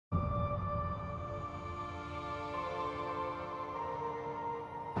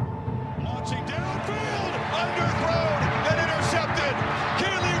Launching downfield, underthrown and intercepted.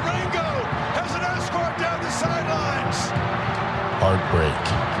 Keely Ringo has an escort down the sidelines. Heartbreak,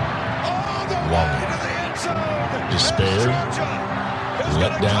 longing, despair,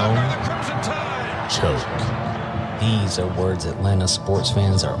 letdown, choke. These are words Atlanta sports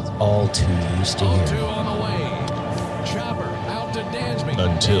fans are all too used to hearing. On the way. Chopper out to Dansby.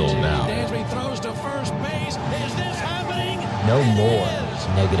 Until now. Dansby throws to first base. Is this happening? No more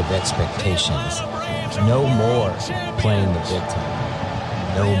negative expectations. No more playing the victim.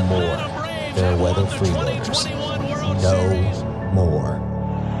 No more fair weather freeloaders. No more.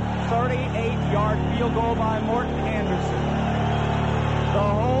 38-yard field goal by Morton Anderson. The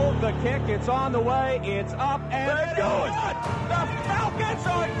hold, the kick, it's on the way, it's up, and it's going. The Falcons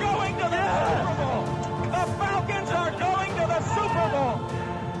are going to the Super Bowl. The Falcons are going to the Super Bowl.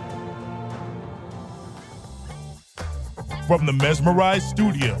 From the Mesmerized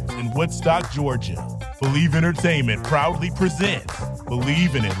Studios in Woodstock, Georgia, Believe Entertainment proudly presents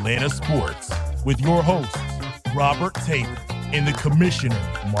Believe in Atlanta Sports with your hosts, Robert Taylor and the Commissioner,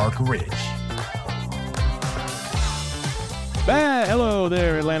 Mark Rich. Hello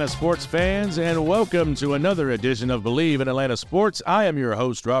there, Atlanta sports fans, and welcome to another edition of Believe in Atlanta Sports. I am your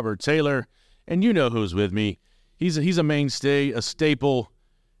host, Robert Taylor, and you know who's with me. He's a mainstay, a staple.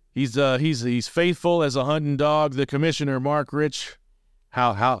 He's faithful as a hunting dog. The Commissioner, Mark Rich.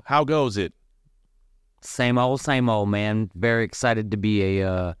 How goes it? Same old, man. Very excited to be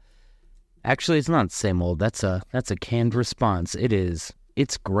actually, it's not same old. That's a canned response. It is.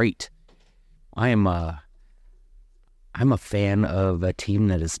 It's great. I'm a fan of a team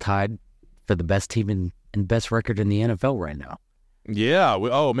that is tied for the best team and best record in the NFL right now. Yeah.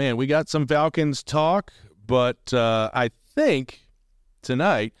 We got some Falcons talk, but I think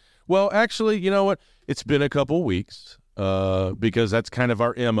tonight, well, actually, you know what? It's been a couple weeks because that's kind of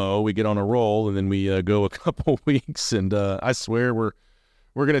our MO. We get on a roll, and then we go a couple weeks, and I swear we're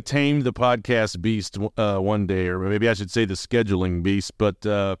going to tame the podcast beast one day, or maybe I should say the scheduling beast, but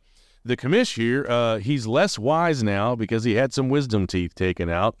the commish here, he's less wise now because he had some wisdom teeth taken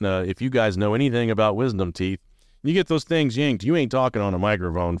out. If you guys know anything about wisdom teeth, you get those things yanked. You ain't talking on a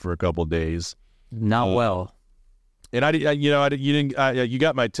microphone for a couple days. Not well. And you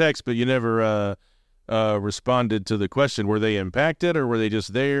got my text, but you never responded to the question. Were they impacted or were they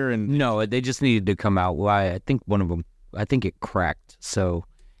just there? And no, they just needed to come out. Well, I think one of them, it cracked, so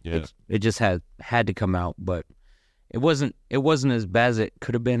yeah. It just had to come out, but. It wasn't as bad as it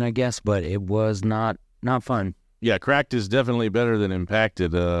could have been, I guess, but it was not fun. Yeah, cracked is definitely better than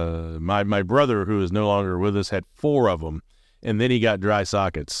impacted. My brother, who is no longer with us, had 4 of them, and then he got dry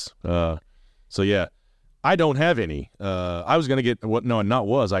sockets. So yeah, I don't have any. I was going to get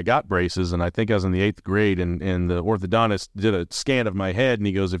I got braces, and I think I was in the 8th grade, and the orthodontist did a scan of my head, and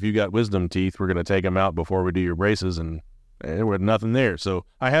he goes, "If you got wisdom teeth, we're going to take them out before we do your braces," and there was nothing there. So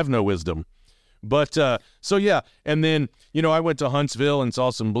I have no wisdom. But, so yeah, and then, I went to Huntsville and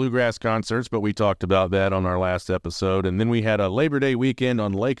saw some bluegrass concerts, but we talked about that on our last episode, and then we had a Labor Day weekend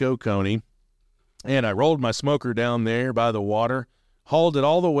on Lake Oconee, and I rolled my smoker down there by the water, hauled it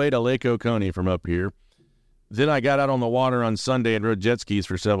all the way to Lake Oconee from up here. Then I got out on the water on Sunday and rode jet skis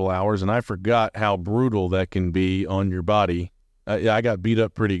for several hours, and I forgot how brutal that can be on your body. I got beat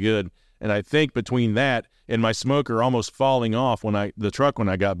up pretty good, and I think between that and my smoker almost falling off when I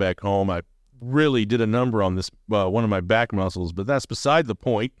got back home, I really did a number on this one of my back muscles, but that's beside the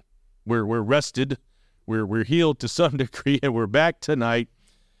point. We're rested, we're healed to some degree, and we're back tonight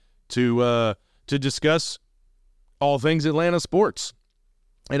to discuss all things Atlanta sports.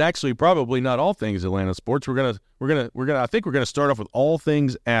 And actually, probably not all things Atlanta sports. I think we're gonna start off with all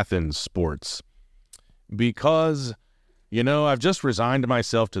things Athens sports, because I've just resigned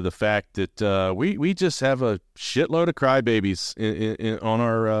myself to the fact that we just have a shitload of crybabies on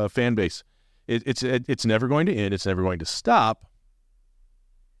our fan base. It's never going to end. It's never going to stop.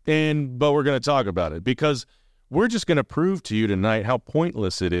 But we're going to talk about it because we're just going to prove to you tonight how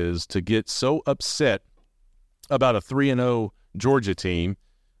pointless it is to get so upset about a 3-0 Georgia team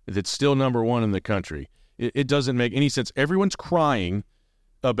that's still number 1 in the country. It doesn't make any sense. Everyone's crying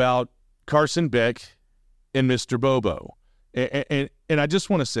about Carson Beck and Mr. Bobo. And I just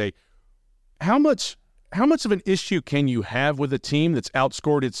want to say, how much of an issue can you have with a team that's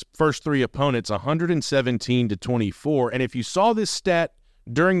outscored its first 3 opponents 117-24? And if you saw this stat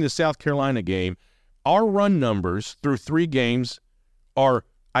during the South Carolina game, our run numbers through 3 games are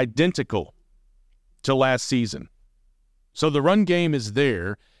identical to last season. So the run game is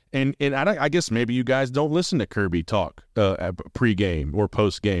there, and I guess maybe you guys don't listen to Kirby talk pre-game or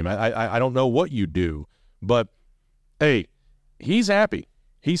post-game. I don't know what you do, but, hey, he's happy.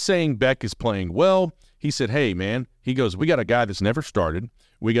 He's saying Beck is playing well. He said, hey, man, he goes, we got a guy that's never started.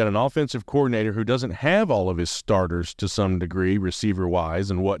 We got an offensive coordinator who doesn't have all of his starters to some degree,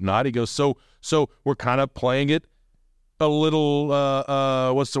 receiver-wise and whatnot. He goes, so we're kind of playing it a little,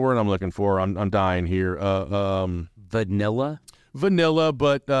 what's the word I'm looking for? I'm dying here. Vanilla,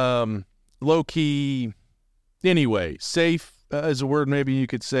 but low-key, anyway, safe is a word maybe you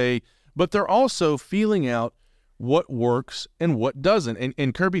could say. But they're also feeling out what works and what doesn't.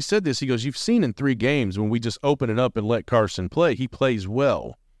 And Kirby said this. He goes, you've seen in 3 games when we just open it up and let Carson play, he plays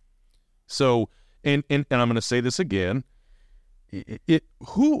well. So, and I'm going to say this again,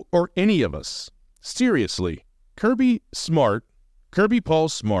 who or any of us, seriously, Kirby Paul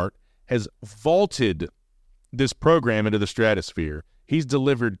Smart has vaulted this program into the stratosphere. He's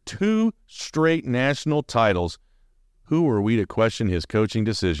delivered 2 straight national titles. Who are we to question his coaching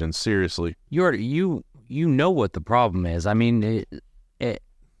decisions? Seriously. You know what the problem is. I mean,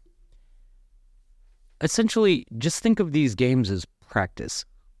 essentially, just think of these games as practice,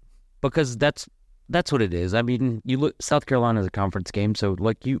 because that's what it is. I mean, you look, South Carolina is a conference game, so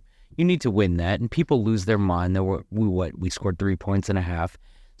like you need to win that, and people lose their mind. We scored 3 points and a half,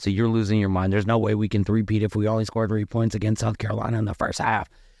 so you're losing your mind. There's no way we can three-peat if we only scored 3 points against South Carolina in the first half.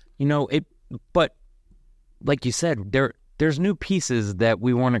 But like you said, there's new pieces that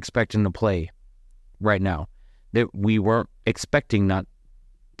we weren't expecting to play right now, that we weren't expecting not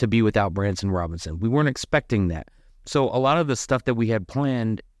to be without Branson Robinson. We weren't expecting that. So a lot of the stuff that we had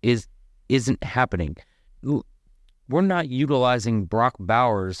planned isn't happening. We're not utilizing Brock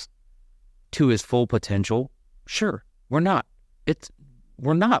Bowers to his full potential. Sure, we're not.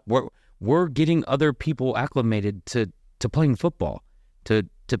 We're getting other people acclimated to playing football, to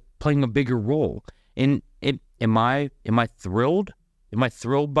playing a bigger role. And am I thrilled? Am I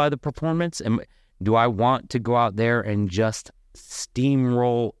thrilled by the performance? Do I want to go out there and just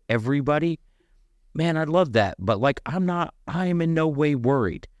steamroll everybody? Man, I'd love that. But I am in no way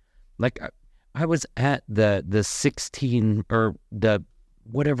worried. Like, I was at the 16 or the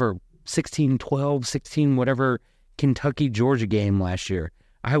whatever, 16-12, 16 whatever Kentucky-Georgia game last year.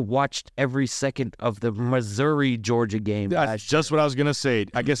 I watched every second of the Missouri-Georgia game. That's just what I was going to say.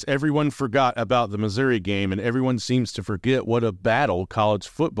 I guess everyone forgot about the Missouri game, and everyone seems to forget what a battle college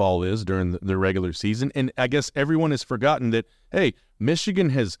football is during the regular season. And I guess everyone has forgotten that, hey, Michigan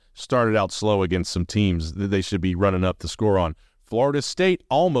has started out slow against some teams that they should be running up the score on. Florida State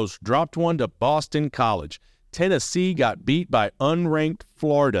almost dropped one to Boston College. Tennessee got beat by unranked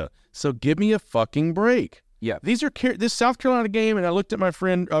Florida. So give me a fucking break. Yeah, this South Carolina game, and I looked at my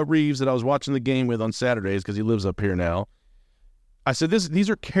friend Reeves that I was watching the game with on Saturdays because he lives up here now. I said,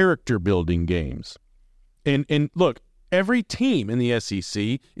 these are character-building games. And look, every team in the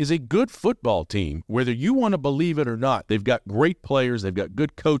SEC is a good football team, whether you want to believe it or not. They've got great players. They've got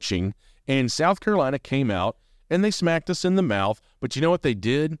good coaching. And South Carolina came out, and they smacked us in the mouth. But you know what they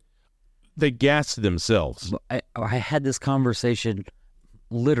did? They gassed themselves. I had this conversation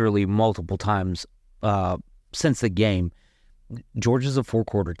literally multiple times since the game. Georgia's a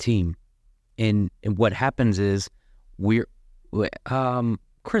 4-quarter team, and what happens is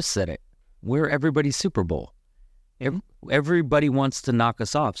Chris said it, we're everybody's Super Bowl. Everybody wants to knock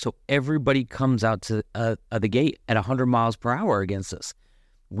us off, so everybody comes out to the gate at 100 miles per hour against us.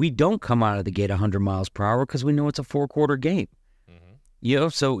 We don't come out of the gate 100 miles per hour because we know it's a 4-quarter game. Mm-hmm.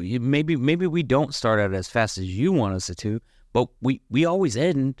 So maybe we don't start out as fast as you want us to, but we always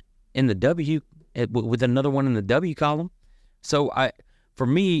end in the W with another one in the W column. So for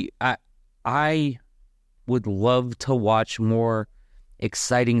me, I would love to watch more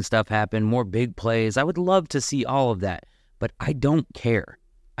exciting stuff happen, more big plays. I would love to see all of that, but I don't care.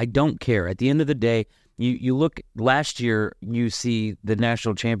 I don't care. At the end of the day, you look last year, you see the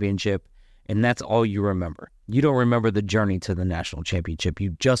national championship, and that's all you remember. You don't remember the journey to the national championship.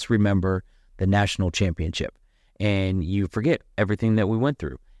 You just remember the national championship, and you forget everything that we went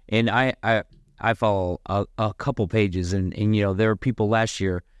through. And I follow a couple pages, and there are people last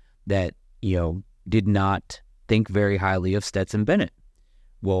year that did not think very highly of Stetson Bennett.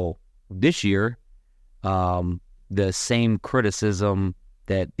 Well, this year, the same criticism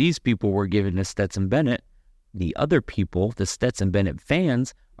that these people were giving to Stetson Bennett, the other people, the Stetson Bennett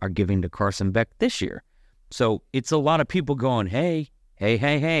fans, are giving to Carson Beck this year. So it's a lot of people going, hey,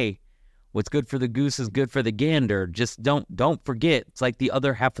 what's good for the goose is good for the gander. Just don't forget, it's like the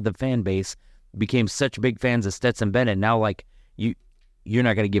other half of the fan base became such big fans of Stetson Bennett. Now, like, you're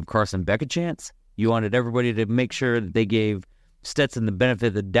not going to give Carson Beck a chance? You wanted everybody to make sure that they gave Stetson the benefit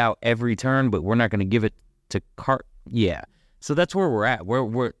of the doubt every turn, but we're not going to give it to Yeah. So that's where we're at.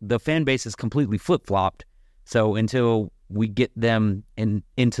 We're the fan base is completely flip-flopped. So until we get them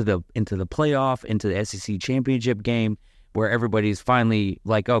into the playoff, into the SEC championship game, where everybody's finally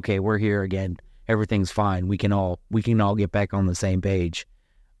like, okay, we're here again. Everything's fine. We can all get back on the same page.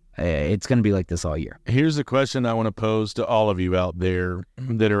 It's going to be like this all year. Here's a question I want to pose to all of you out there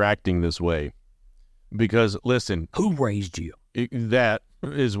that are acting this way. Because, listen. Who raised you? That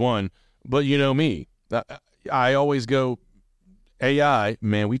is one. But you know me. I always go, AI,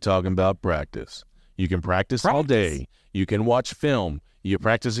 man, we talking about practice. You can practice all day. You can watch film. You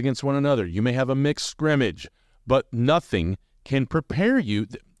practice against one another. You may have a mixed scrimmage. But nothing can prepare you.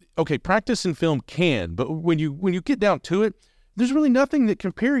 Okay, practice and film can. But when you get down to it, there's really nothing that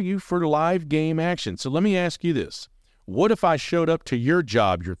can prepare you for live game action. So let me ask you this. What if I showed up to your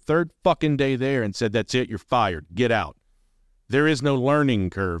job, your third fucking day there, and said, that's it, you're fired, get out? There is no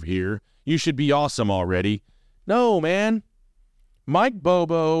learning curve here. You should be awesome already. No, man. Mike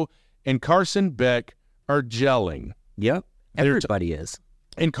Bobo and Carson Beck are gelling. Yep, everybody is.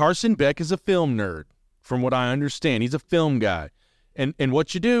 And Carson Beck is a film nerd, from what I understand. He's a film guy. And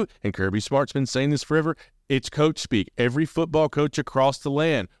what you do, and Kirby Smart's been saying this forever, it's coach speak. Every football coach across the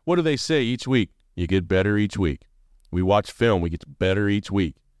land, what do they say each week? You get better each week. We watch film. We get better each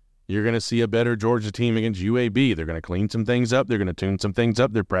week. You're going to see a better Georgia team against UAB. They're going to clean some things up. They're going to tune some things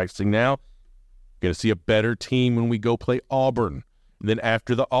up. They're practicing now. You're going to see a better team when we go play Auburn. And then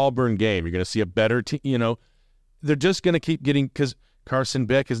after the Auburn game, you're going to see a better team. You know, they're just going to keep getting, because Carson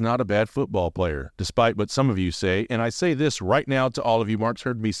Beck is not a bad football player, despite what some of you say. And I say this right now to all of you. Mark's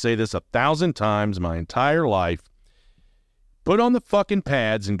heard me say this 1,000 times my entire life. Put on the fucking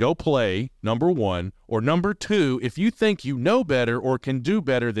pads and go play, number one. Or number two, if you think you know better or can do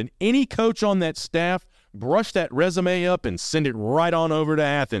better than any coach on that staff, brush that resume up and send it right on over to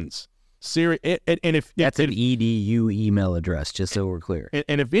Athens. And if that's an EDU email address, just so we're clear.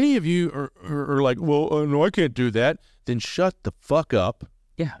 And if any of you are like, well, no, I can't do that, then shut the fuck up.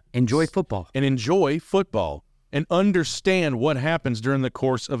 Yeah, enjoy football. And enjoy football. And understand what happens during the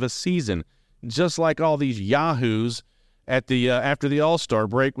course of a season. Just like all these yahoos at the after the All-Star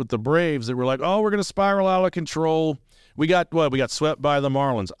break with the Braves that were like, oh, we're going to spiral out of control. We got swept by the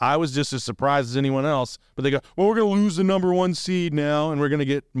Marlins. I was just as surprised as anyone else. But they go, well, we're going to lose the number one seed now, and we're going to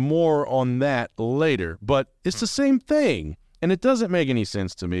get more on that later. But it's the same thing, and it doesn't make any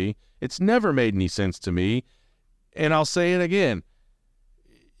sense to me. It's never made any sense to me. And I'll say it again.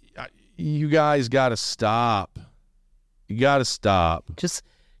 You guys got to stop. You got to stop. Just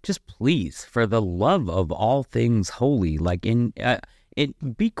please, for the love of all things holy,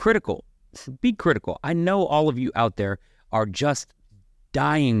 be critical. Be critical. I know all of you out there are just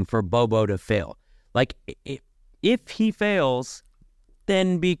dying for Bobo to fail. Like, if he fails,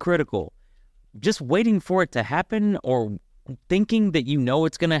 then be critical. Just waiting for it to happen or thinking that you know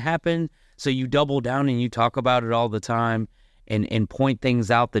it's going to happen, so you double down and you talk about it all the time and point things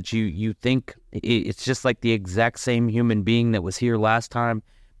out that you think it's just like the exact same human being that was here last time.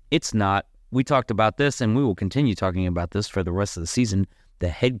 It's not. We talked about this, and we will continue talking about this for the rest of the season. The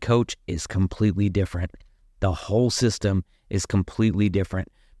head coach is completely different. The whole system is completely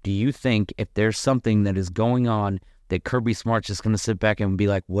different. Do you think if there's something that is going on that Kirby Smart's just going to sit back and be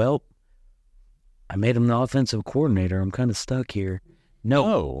like, well, I made him the offensive coordinator. I'm kind of stuck here.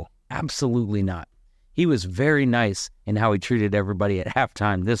 No, absolutely not. He was very nice in how he treated everybody at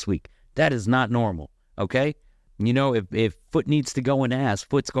halftime this week. That is not normal, okay? You know, if foot needs to go in ass,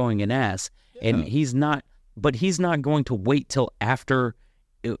 foot's going in ass. Yeah. And he's not going to wait till after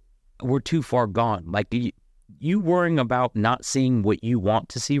we're too far gone. Like, you worrying about not seeing what you want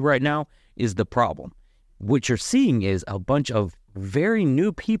to see right now is the problem. What you're seeing is a bunch of very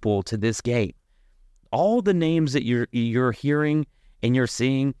new people to this game. All the names that you're hearing and you're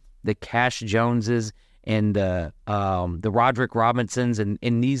seeing, the Cash Joneses and the Roderick Robinsons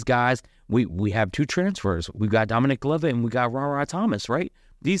and these guys, we have two transfers. We've got Dominic Lovett and we got Ra Thomas, right?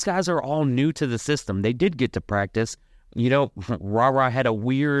 These guys are all new to the system. They did get to practice. You know, Ra had a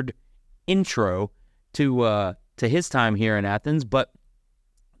weird intro to his time here in Athens, but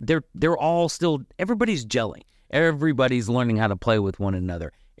they're all still, everybody's gelling. Everybody's learning how to play with one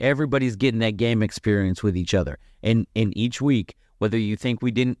another. Everybody's getting that game experience with each other. And each week, whether you think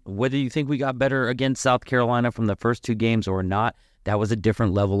we got better against South Carolina from the first two games or not, that was a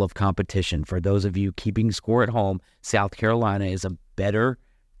different level of competition. For those of you keeping score at home, South Carolina is a better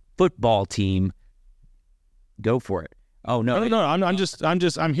football team. Go for it. Oh no!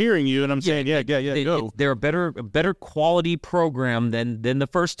 I'm hearing you, and I'm saying, go. They're a better quality program than the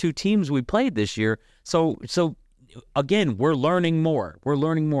first two teams we played this year. So again, we're learning more.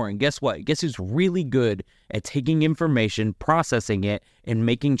 And guess what? Guess who's really good at taking information, processing it, and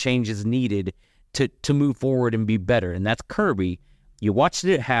making changes needed to move forward and be better. And that's Kirby. You watched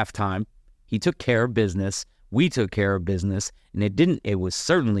it at halftime. He took care of business. We took care of business. And it was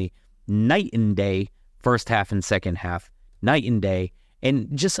certainly night and day, first half and second half, night and day. And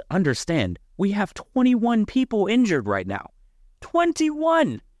just understand, we have 21 people injured right now.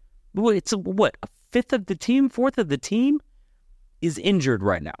 21! It's a fifth of the team, fourth of the team is injured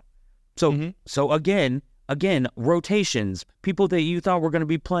right now. So again, rotations, people that you thought were going to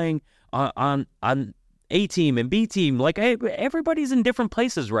be playing on A team and B team, like everybody's in different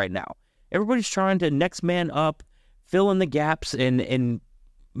places right now. Everybody's trying to next man up, fill in the gaps, and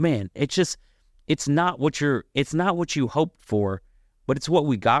man, it's not what you hoped for, but it's what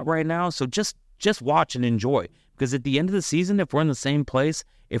we got right now. So just watch and enjoy, because at the end of the season, if we're in the same place,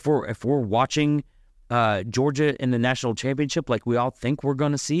 if we're watching Georgia in the national championship like we all think we're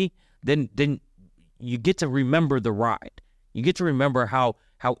going to see, then you get to remember the ride. You get to remember how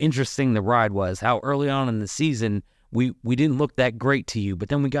interesting the ride was, how early on in the season we didn't look that great to you, but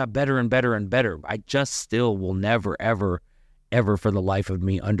then we got better and better and better. I just still will never, ever, ever for the life of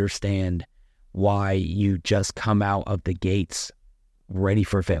me understand why you just come out of the gates ready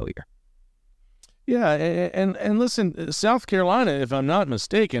for failure. Yeah, and listen, South Carolina, if I'm not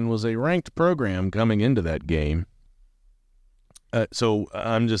mistaken, was a ranked program coming into that game. So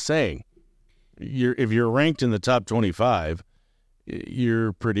I'm just saying, if you're ranked in the top 25,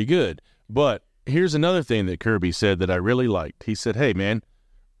 you're pretty good. But here's another thing that Kirby said that I really liked. He said, hey, man,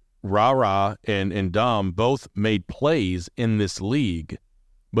 Ra and Dom both made plays in this league,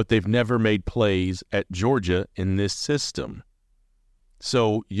 but they've never made plays at Georgia in this system.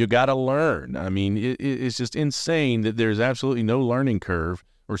 So you got to learn. I mean, it's just insane that there's absolutely no learning curve,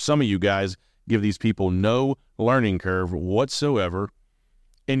 or some of you guys give these people no learning curve whatsoever.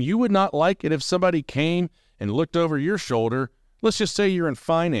 And you would not like it if somebody came and looked over your shoulder. Let's just say you're in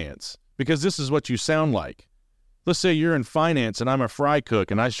finance, because this is what you sound like. Let's say you're in finance and I'm a fry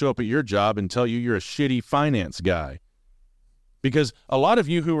cook and I show up at your job and tell you you're a shitty finance guy. Because a lot of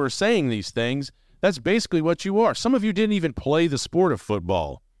you who are saying these things, that's basically what you are. Some of you didn't even play the sport of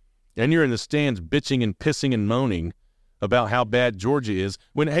football, and you're in the stands bitching and pissing and moaning about how bad Georgia is.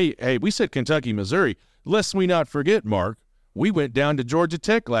 When, hey, we said Kentucky, Missouri. Lest we not forget, Mark, we went down to Georgia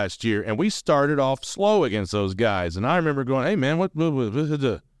Tech last year, and we started off slow against those guys. And I remember going, hey, man, what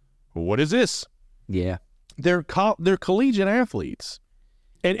is this? Yeah. They're collegiate athletes.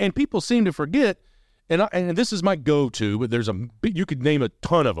 And people seem to forget, and this is my go-to, but you could name a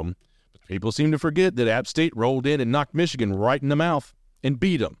ton of them. People seem to forget that App State rolled in and knocked Michigan right in the mouth and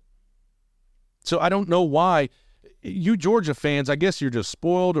beat them. So I don't know why you Georgia fans, I guess you're just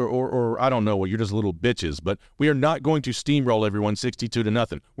spoiled or I don't know, you're just little bitches, but we are not going to steamroll everyone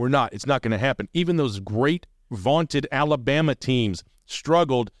 62-0. We're not. It's not going to happen. Even those great vaunted Alabama teams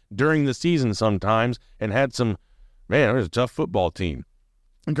struggled during the season sometimes and had some, man, it was a tough football team.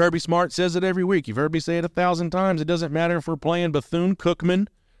 And Kirby Smart says it every week. You've heard me say it 1,000 times. It doesn't matter if we're playing Bethune-Cookman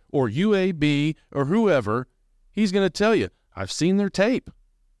or UAB or whoever. He's going to tell you, I've seen their tape.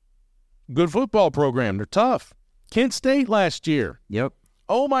 Good football program. They're tough. Kent State last year. Yep.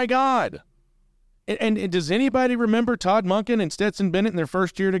 Oh, my God. And does anybody remember Todd Monken and Stetson Bennett in their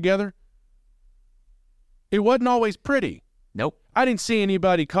first year together? It wasn't always pretty. Nope. I didn't see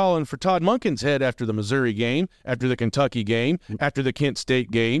anybody calling for Todd Monken's head after the Missouri game, after the Kentucky game, after the Kent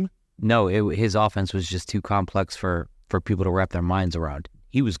State game. No, his offense was just too complex for people to wrap their minds around.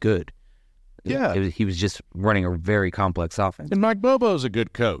 He was good. Yeah. He was just running a very complex offense. And Mike Bobo's a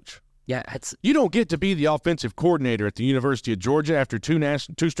good coach. Yeah, you don't get to be the offensive coordinator at the University of Georgia after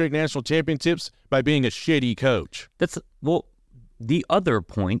two straight national championships by being a shitty coach. The other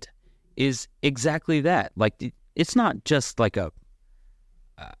point is exactly that. Like, it's not just like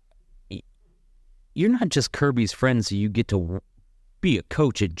you're not just Kirby's friend, so you get to be a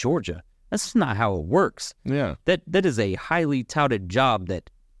coach at Georgia. That's not how it works. Yeah. That is a highly touted job that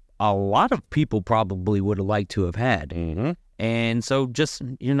a lot of people probably would have liked to have had. Mm-hmm. And so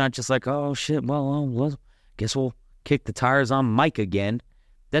you're not just like, oh, shit, well, guess we'll kick the tires on Mike again.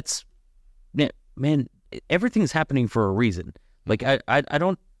 That's, man, everything's happening for a reason. Like, I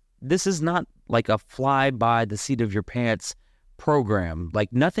don't, this is not like a fly by the seat of your pants program. Like,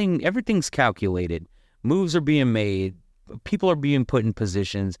 everything's calculated. Moves are being made. People are being put in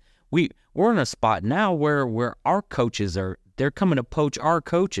positions. We're in a spot now where our coaches they're coming to poach our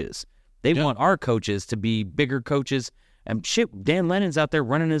coaches. They want our coaches to be bigger coaches. And shit, Dan Lennon's out there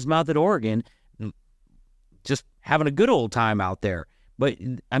running his mouth at Oregon, just having a good old time out there. But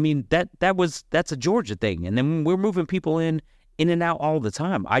I mean, that's a Georgia thing. And then we're moving people in and out all the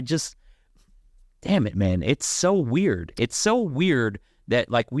time. Damn it, man. It's so weird. It's so weird that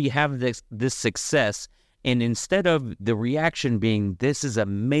like we have this success, and instead of the reaction being this is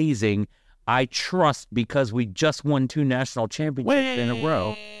amazing, I trust because we just won 2 national championships in a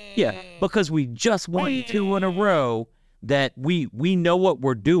row. Yeah, because we just won 2 in a row, that we know what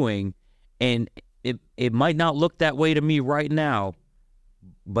we're doing, and it might not look that way to me right now,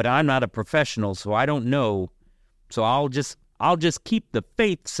 but I'm not a professional, so I don't know. So I'll just keep the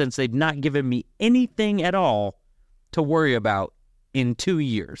faith, since they've not given me anything at all to worry about in 2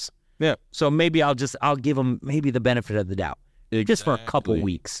 years. Yeah. So maybe I'll give them maybe the benefit of the doubt. Exactly. Just for a couple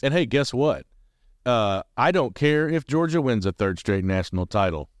weeks. And hey, guess what? I don't care if Georgia wins a 3rd straight national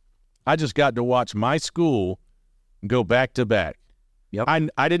title. I just got to watch my school go back to back.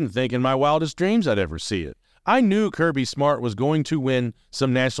 Yep. I didn't think in my wildest dreams I'd ever see it. I knew Kirby Smart was going to win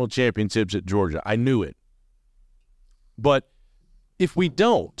some national championships at Georgia. I knew it. But if we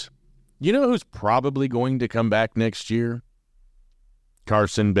don't, you know who's probably going to come back next year?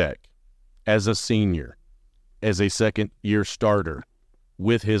 Carson Beck, as a senior, as a second-year starter,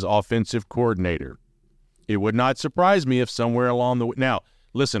 with his offensive coordinator. It would not surprise me if somewhere along the way. Now,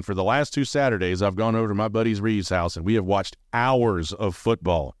 listen, for the last 2 Saturdays, I've gone over to my buddy Reeves' house, and we have watched hours of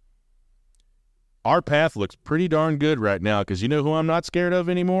football. Our path looks pretty darn good right now, because you know who I'm not scared of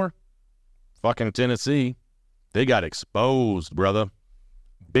anymore? Fucking Tennessee. They got exposed, brother.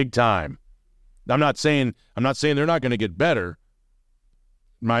 Big time. I'm not saying they're not going to get better.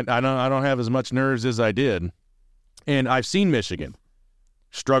 I don't have as much nerves as I did. And I've seen Michigan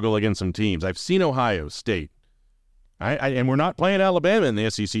struggle against some teams. I've seen Ohio State. And we're not playing Alabama in the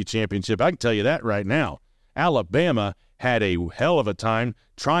SEC championship. I can tell you that right now. Alabama had a hell of a time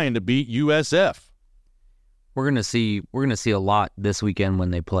trying to beat USF. We're gonna see a lot this weekend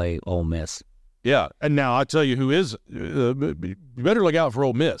when they play Ole Miss. Yeah, and now I'll tell you who is. You better look out for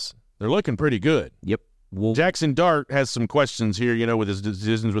Ole Miss. They're looking pretty good. Yep. Jackson Dart has some questions here, with his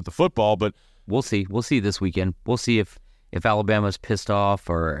decisions with the football, but we'll see. We'll see this weekend. We'll see if Alabama's pissed off,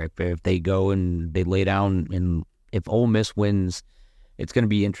 or if they go and they lay down, and if Ole Miss wins, it's going to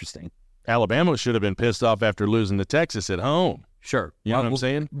be interesting. Alabama should have been pissed off after losing to Texas at home. Sure. You know what I'm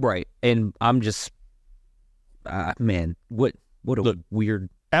saying? Right. And I'm just, man, what a weird.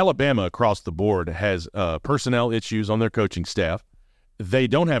 Alabama across the board has personnel issues on their coaching staff. They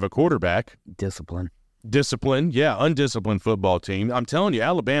don't have a quarterback. Discipline, yeah, undisciplined football team. I'm telling you,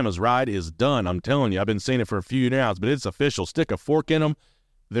 Alabama's ride is done. I'm telling you, I've been saying it for a few rounds, but it's official. Stick a fork in them,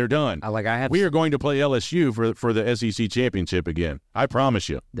 they're done. We are going to play LSU for the SEC championship again. I promise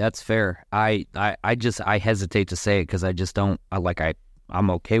you. That's fair. I hesitate to say it because I just don't.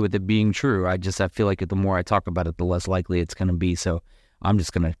 I'm okay with it being true. I feel like the more I talk about it, the less likely it's going to be. So I'm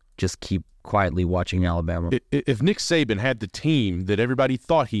just going to keep quietly watching Alabama. If Nick Saban had the team that everybody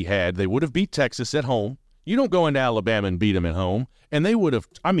thought he had, they would have beat Texas at home. You don't go into Alabama and beat them at home. And they would have,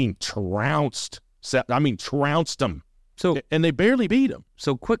 trounced them. And they barely beat them.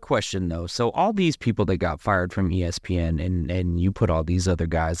 So quick question, though. So all these people that got fired from ESPN, and you put all these other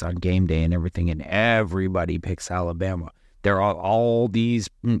guys on game day and everything, and everybody picks Alabama. There are all these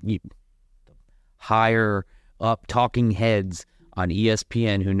higher up talking heads on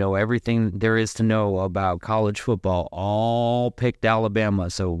ESPN who know everything there is to know about college football, all picked Alabama.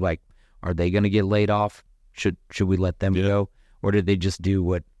 So, are they going to get laid off? Should we let them go? Or did they just do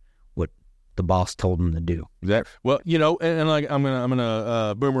what the boss told them to do? Well, I'm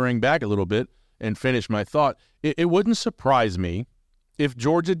gonna boomerang back a little bit and finish my thought. It wouldn't surprise me if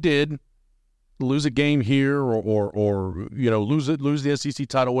Georgia did lose a game here or lose the SEC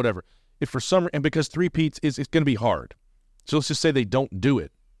title, whatever. If for some, and because three-peats it's going to be hard. So let's just say they don't do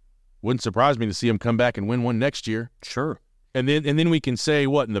it. Wouldn't surprise me to see them come back and win one next year. Sure. And then we can say,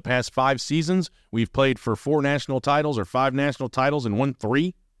 what, in the past 5 seasons, we've played for 4 national titles or 5 national titles and won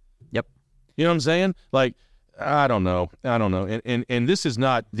 3? Yep. You know what I'm saying? I don't know. And this is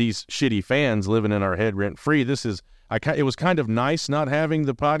not these shitty fans living in our head rent-free. This is, it was kind of nice not having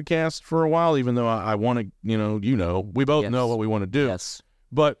the podcast for a while, even though I want to, we both know what we want to do. Yes.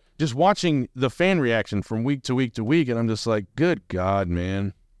 But just watching the fan reaction from week to week to week, and I'm just like, good God,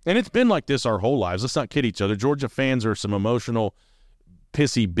 man. And it's been like this our whole lives. Let's not kid each other. Georgia fans are some emotional,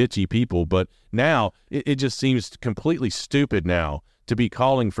 pissy, bitchy people, but now it just seems completely stupid now to be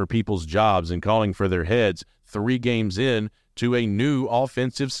calling for people's jobs and calling for their heads 3 games in to a new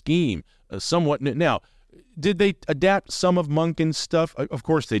offensive scheme. Somewhat new. Now, did they adapt some of Monken's stuff? Of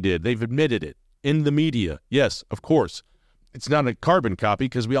course they did. They've admitted it in the media. Yes, of course. It's not a carbon copy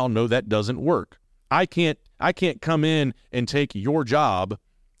because we all know that doesn't work. I can't come in and take your job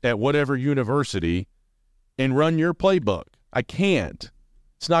at whatever university and run your playbook. I can't.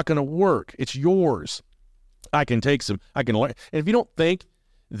 It's not going to work. It's yours. I can learn. And if you don't think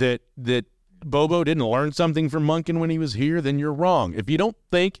that Bobo didn't learn something from Monken when he was here, then you're wrong. If you don't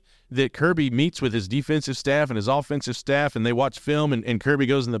think that Kirby meets with his defensive staff and his offensive staff and they watch film and Kirby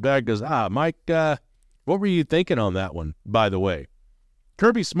goes in the bag and goes, Mike, what were you thinking on that one, by the way?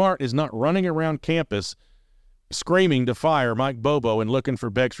 Kirby Smart is not running around campus screaming to fire Mike Bobo and looking for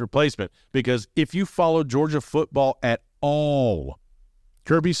Beck's replacement, because if you follow Georgia football at all,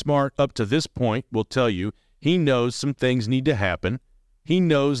 Kirby Smart up to this point will tell you he knows some things need to happen. He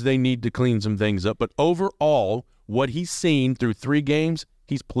knows they need to clean some things up, but overall, what he's seen through 3 games,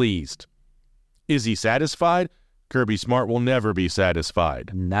 he's pleased. Is he satisfied? Kirby Smart will never be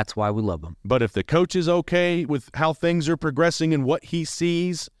satisfied. And that's why we love him. But if the coach is okay with how things are progressing and what he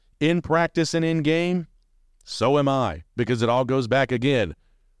sees in practice and in game, so am I, because it all goes back again.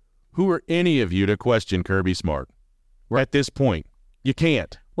 Who are any of you to question Kirby Smart? At this point, you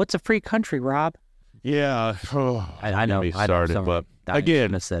can't. What's a free country, Rob? Yeah. I know. I started, but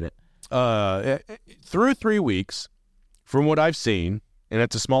again, I said it. Through 3 weeks, from what I've seen, and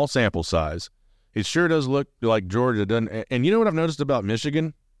it's a small sample size, it sure does look like Georgia doesn't. And you know what I've noticed about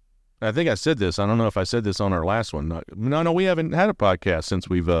Michigan? I think I said this. I don't know if I said this on our last one. No, we haven't had a podcast since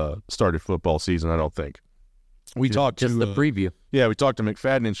we've started football season, I don't think. We talked just the preview. Yeah, we talked to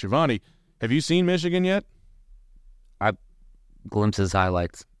McFadden and Shivani. Have you seen Michigan yet? Glimpses,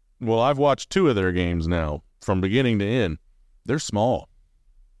 highlights. Well, I've watched 2 of their games now, from beginning to end. They're small,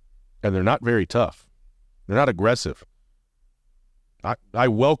 and they're not very tough. They're not aggressive. I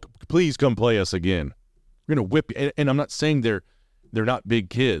welcome. Please come play us again. We're gonna whip you. And I'm not saying they're not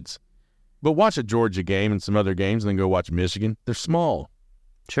big kids, but watch a Georgia game and some other games, and then go watch Michigan. They're small.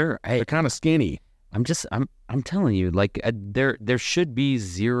 Sure, they're kind of skinny. I'm telling you, like there should be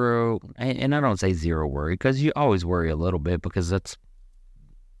zero, and I don't say zero worry, because you always worry a little bit, because that's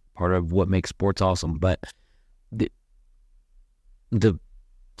part of what makes sports awesome. But the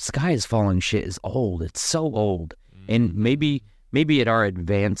sky is falling shit is old. It's so old, and maybe at our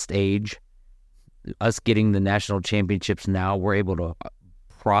advanced age, us getting the national championships now, we're able to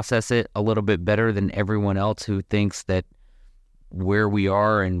process it a little bit better than everyone else who thinks that where we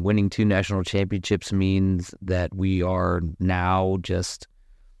are and winning 2 national championships means that we are now just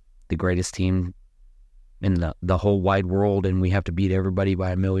the greatest team in the whole wide world, and we have to beat everybody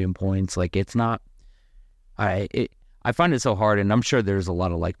by 1,000,000 points. Like, it's not. I find it so hard, and I'm sure there's a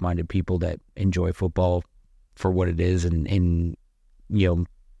lot of like-minded people that enjoy football for what it is, and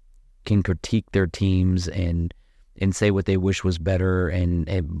can critique their teams and say what they wish was better,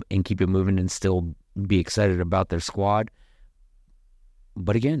 and keep it moving, and still be excited about their squad.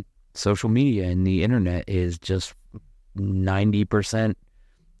 But again, social media and the internet is just 90%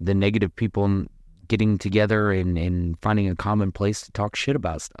 the negative people getting together and finding a common place to talk shit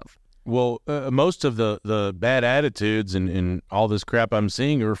about stuff. Well, most of the bad attitudes and all this crap I'm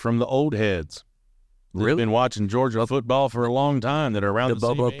seeing are from the old heads. Really? Been watching Georgia football for a long time, that are around the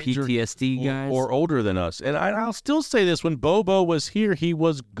Bobo same age PTSD guys, or older than us. And I'll still say this: when Bobo was here, he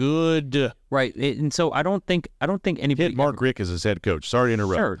was good. Right, and so I don't think anybody hit Mark Rick as his head coach. Sorry to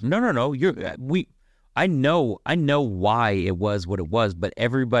interrupt. Sure, no. I know why it was what it was, but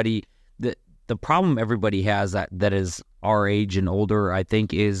everybody, the problem everybody has that is our age and older, I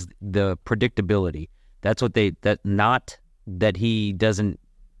think, is the predictability. That's what not that he doesn't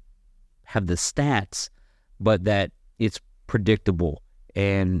have the stats, but that it's predictable,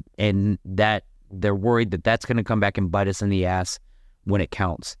 and that they're worried that that's going to come back and bite us in the ass when it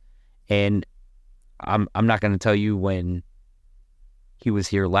counts. And I'm not going to tell you when he was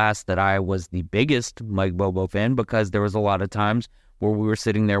here last that I was the biggest Mike Bobo fan, because there was a lot of times where we were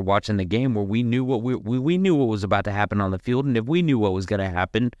sitting there watching the game where we knew what we knew what was about to happen on the field, and if we knew what was going to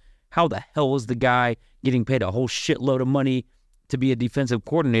happen, how the hell was the guy getting paid a whole shitload of money to be a defensive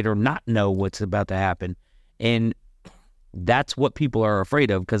coordinator not know what's about to happen? And that's what people are afraid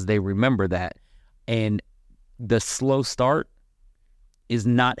of, because they remember that. And the slow start is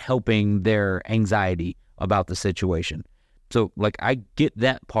not helping their anxiety about the situation. So, like, I get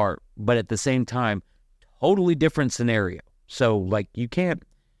that part, but at the same time, totally different scenario. So, like, you can't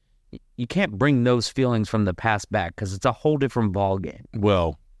bring those feelings from the past back, because it's a whole different ball game.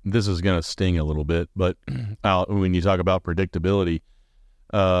 Well, this is going to sting a little bit, but when you talk about predictability,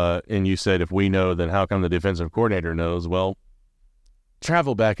 and you said if we know, then how come the defensive coordinator knows? Well,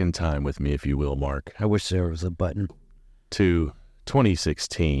 travel back in time with me, if you will, Mark. I wish there was a button. To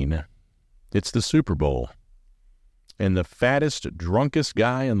 2016. It's the Super Bowl. And the fattest, drunkest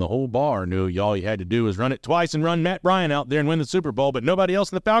guy in the whole bar knew all you had to do was run it twice and run Matt Bryan out there and win the Super Bowl, but nobody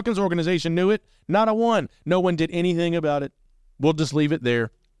else in the Falcons organization knew it. Not a one. No one did anything about it. We'll just leave it there.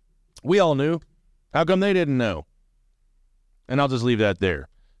 We all knew. How come they didn't know? And I'll just leave that there.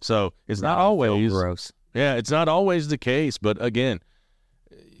 So it's not always gross. Yeah, it's not always the case. But again,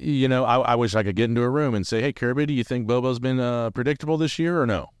 I wish I could get into a room and say, "Hey, Kirby, do you think Bobo's been predictable this year or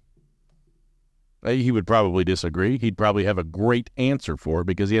no?" He would probably disagree. He'd probably have a great answer for it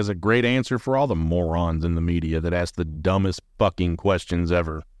because he has a great answer for all the morons in the media that ask the dumbest fucking questions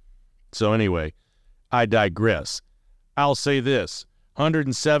ever. So anyway, I digress. I'll say this,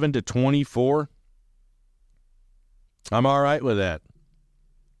 107-24. I'm all right with that.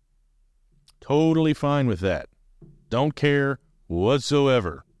 Totally fine with that. Don't care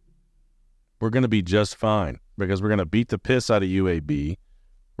whatsoever. We're going to be just fine because we're going to beat the piss out of UAB.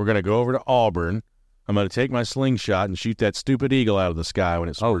 We're going to go over to Auburn. I'm going to take my slingshot and shoot that stupid eagle out of the sky when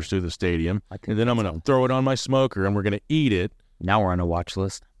it soars through the stadium. And then I'm going to throw it on my smoker, and we're going to eat it. Now we're on a watch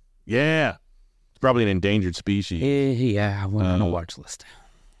list. Yeah. It's probably an endangered species. Yeah, we're on a watch list.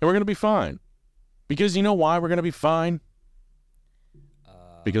 And we're going to be fine. Because you know why we're going to be fine?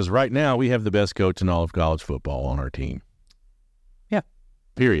 Because right now we have the best coach in all of college football on our team. Yeah.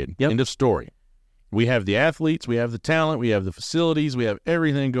 Period. Yep. End of story. We have the athletes, we have the talent, we have the facilities, we have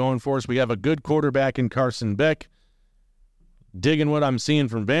everything going for us. We have a good quarterback in Carson Beck. Digging what I'm seeing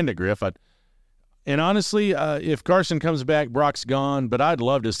from Vandegrift. And honestly, if Carson comes back, Brock's gone, but I'd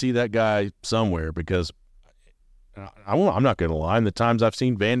love to see that guy somewhere because I'm not going to lie. In the times I've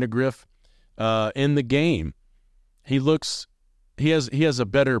seen Vandegrift in the game, he has a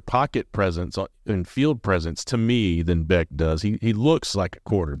better pocket presence and field presence to me than Beck does. He looks like a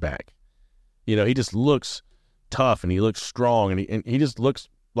quarterback. He just looks tough and he looks strong and he just looks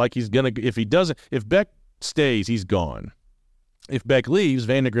like he's going to, if Beck stays, he's gone. If Beck leaves,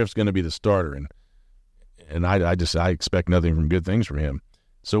 Vandegrift's going to be the starter. And I expect nothing from good things from him.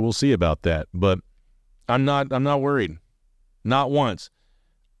 So we'll see about that. But I'm not worried. Not once.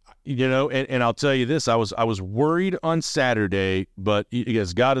 And I'll tell you this, I was worried on Saturday, but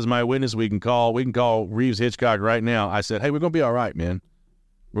as God is my witness, we can call Reeves Hitchcock right now. I said, hey, we're going to be all right, man.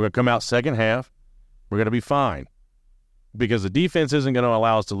 We're going to come out second half. We're going to be fine because the defense isn't going to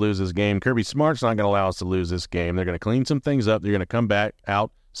allow us to lose this game. Kirby Smart's not going to allow us to lose this game. They're going to clean some things up. They're going to come back out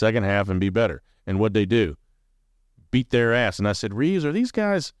second half and be better. And what'd they do? Beat their ass. And I said, Reeves, are these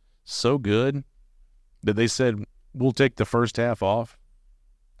guys so good that they said, we'll take the first half off?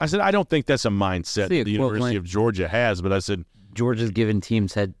 I said, I don't think that's a mindset the University of Georgia has, but I said, Georgia's giving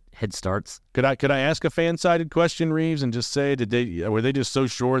teams head starts. Could I ask a fan-sided question, Reeves, and just say, were they just so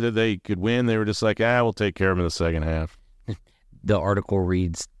sure that they could win? They were just like, we'll take care of them in the second half. The article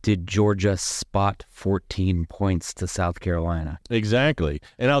reads, did Georgia spot 14 points to South Carolina? Exactly.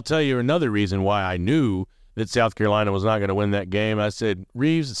 And I'll tell you another reason why I knew that South Carolina was not going to win that game. I said,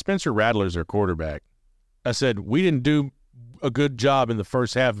 Reeves, Spencer Rattler's our quarterback. I said, we didn't do a good job in the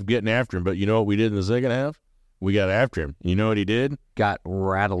first half of getting after him, but you know what we did in the second half? We got after him. You know what he did? Got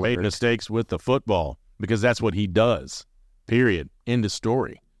rattled. Made mistakes with the football because that's what he does, period. End of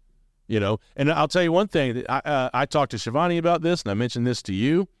story. And I'll tell you one thing. I talked to Shivani about this, and I mentioned this to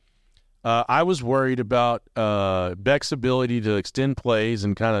you. I was worried about Beck's ability to extend plays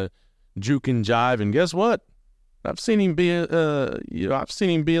and kind of juke and jive, and guess what? I've seen him be a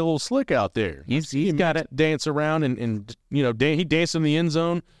little slick out there. He's got it. Dance around and he danced in the end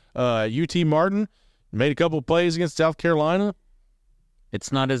zone. UT Martin made a couple of plays against South Carolina. It's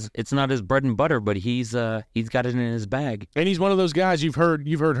not his bread and butter, but he's got it in his bag. And he's one of those guys you've heard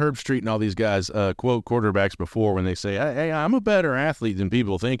Herb Street and all these guys quote quarterbacks before when they say, "Hey, I'm a better athlete than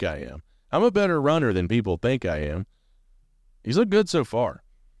people think I am. I'm a better runner than people think I am." He's looked good so far.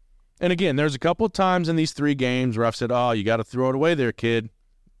 And again, there's a couple of times in these 3 games where I've said, "Oh, you got to throw it away there, kid."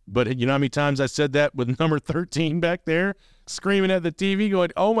 But you know how many times I said that with number 13 back there, screaming at the TV,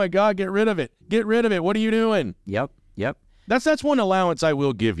 going, "Oh my God, get rid of it! Get rid of it! What are you doing?" Yep. That's one allowance I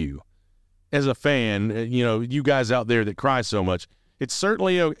will give you as a fan, you guys out there that cry so much. It's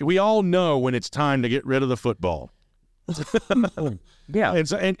certainly we all know when it's time to get rid of the football. Yeah.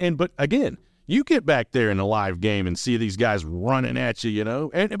 But again, you get back there in a live game and see these guys running at you,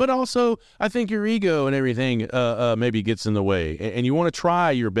 but also I think your ego and everything maybe gets in the way, and you want to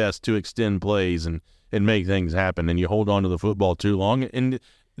try your best to extend plays and make things happen, and you hold on to the football too long, and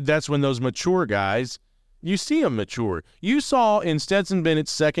that's when those mature guys. You see them mature. You saw in Stetson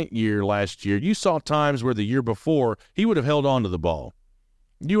Bennett's second year last year, you saw times where the year before he would have held on to the ball.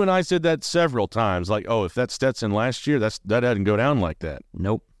 You and I said that several times, like, oh, if that's Stetson last year, that doesn't go down like that.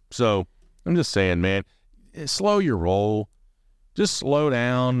 Nope. So I'm just saying, man, slow your roll. Just slow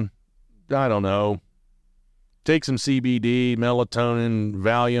down. I don't know. Take some CBD, melatonin,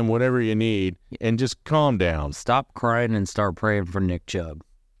 Valium, whatever you need, and just calm down. Stop crying and start praying for Nick Chubb.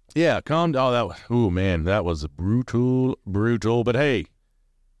 Yeah, calm down. Man, that was brutal. But hey,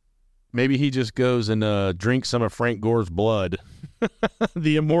 maybe he just goes and drinks some of Frank Gore's blood,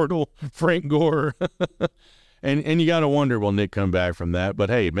 the immortal Frank Gore. and you got to wonder, will Nick come back from that? But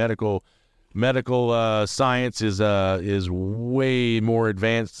hey, medical science is way more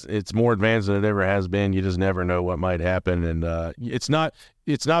advanced. It's more advanced than it ever has been. You just never know what might happen, and it's not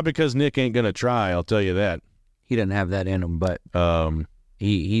because Nick ain't gonna try. I'll tell you that. He doesn't have that in him, but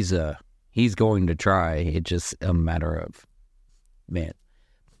he's going to try. It's just a matter of, man.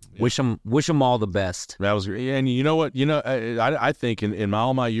 Wish him all the best. That was, and you know what? I think in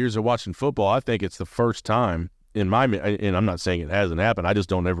all my years of watching football, I think it's the first time and I'm not saying it hasn't happened. I just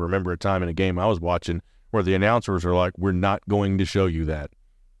don't ever remember a time in a game I was watching where the announcers are like, "We're not going to show you that.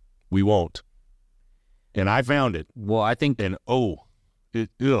 We won't." And I found it. Well, I think, I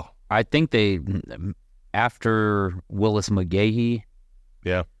think they, after Willis McGahee,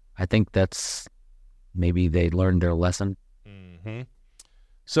 yeah, I think that's maybe they learned their lesson. Mm-hmm.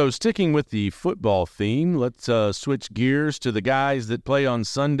 So sticking with the football theme, let's switch gears to the guys that play on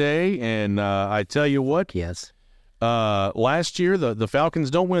Sunday. And I tell you what, yes, last year the Falcons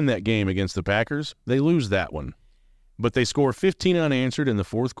don't win that game against the Packers. They lose that one, but they score 15 unanswered in the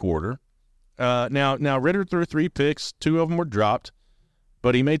fourth quarter. Now Ritter threw 3 picks, 2 of them were dropped,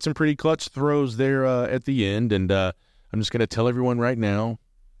 but he made some pretty clutch throws there at the end. And I'm just going to tell everyone right now,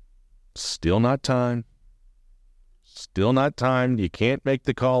 still not time. Still not time. You can't make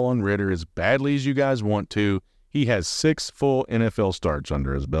the call on Ritter as badly as you guys want to. He has 6 full NFL starts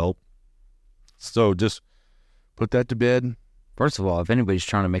under his belt. So just put that to bed. First of all, if anybody's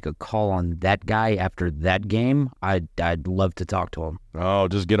trying to make a call on that guy after that game, I'd love to talk to him. Oh,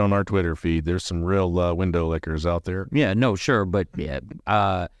 just get on our Twitter feed. There's some real window lickers out there. Yeah, no, sure. But yeah,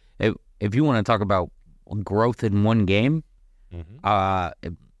 if you want to talk about growth in one game,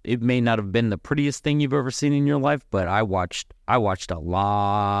 it may not have been the prettiest thing you've ever seen in your life, but I watched a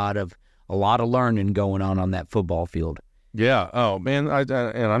lot of learning going on that football field. Yeah. Oh man,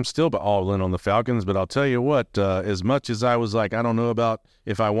 and I'm still all in on the Falcons, but I'll tell you what. As much as I was like, I don't know about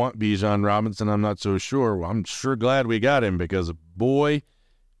if I want Bijan Robinson, I'm not so sure. Well, I'm sure glad we got him because boy,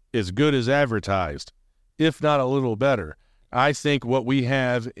 as good as advertised, if not a little better. I think what we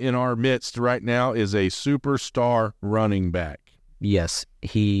have in our midst right now is a superstar running back. Yes,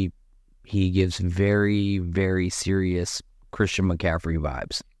 he gives very, very serious Christian McCaffrey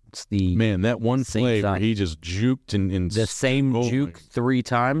vibes. It's the that one play where he just juked and the same juke 3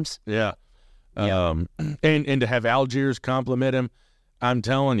 times. Yeah. And to have Algiers compliment him, I'm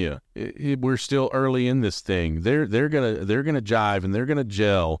telling you, we're still early in this thing. They're gonna jive and they're gonna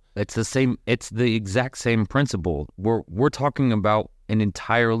gel. It's the same. It's the exact same principle. We're talking about an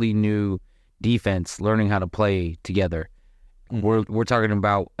entirely new defense learning how to play together. We're talking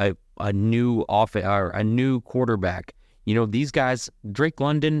about a new a new quarterback. You know, these guys, Drake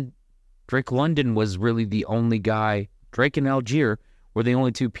London was really the only guy. Drake and Algier were the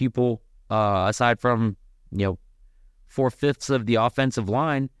only 2 people, aside from 4/5 of the offensive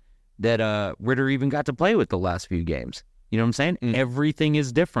line, that Ritter even got to play with the last few games. You know what I'm saying? Everything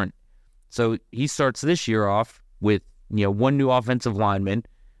is different. So he starts this year off with 1 new offensive lineman.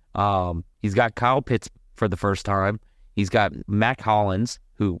 He's got Kyle Pitts for the first time. He's got Mac Hollins,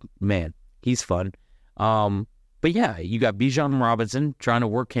 who, man, he's fun. But yeah, you got Bijan Robinson trying to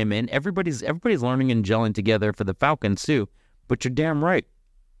work him in. Everybody's learning and gelling together for the Falcons too. But you're damn right.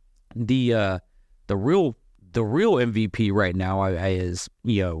 The real MVP right now is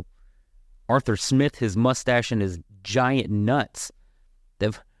Arthur Smith, his mustache and his giant nuts.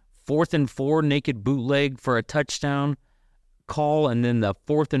 The 4th and 4 naked bootleg for a touchdown call, and then the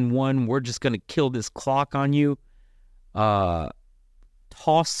 4th and 1, we're just gonna kill this clock on you.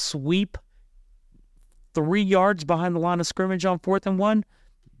 Toss sweep 3 yards behind the line of scrimmage on 4th and 1,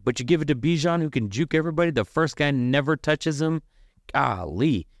 but you give it to Bijan, who can juke everybody. The first guy never touches him.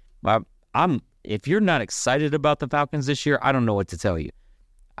 Golly, if you're not excited about the Falcons this year, I don't know what to tell you.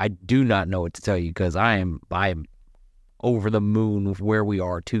 I do not know what to tell you because I am over the moon with where we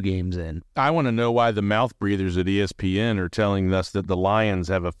are 2 games in. I want to know why the mouth breathers at ESPN are telling us that the Lions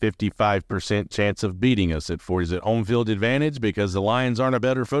have a 55% chance of beating us at 40. Is it home field advantage because the Lions aren't a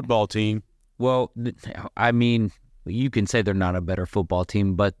better football team? Well, I mean, you can say they're not a better football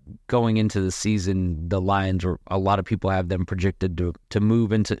team, but going into the season, the Lions, a lot of people have them projected to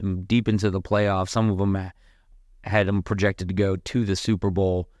move deep into the playoffs. Some of them had them projected to go to the Super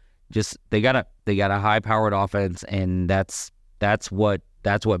Bowl. Just they got a high-powered offense, and that's what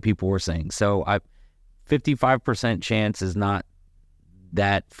people were saying. So 55% chance is not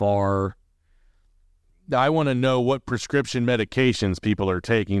that far. I want to know what prescription medications people are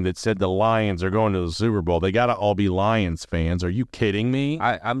taking that said the Lions are going to the Super Bowl. They got to all be Lions fans. Are you kidding me?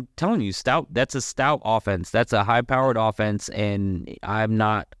 I'm telling you, that's a stout offense. That's a high-powered offense, and I'm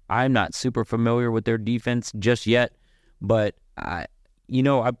not super familiar with their defense just yet. But I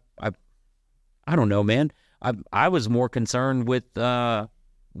don't know, man. I was more concerned with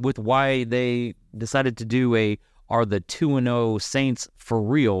why they decided to do are the 2-0 Saints for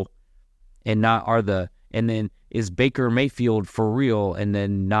real, and not and then is Baker Mayfield for real, and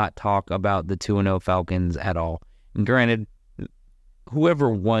then not talk about the 2-0 Falcons at all. And granted, whoever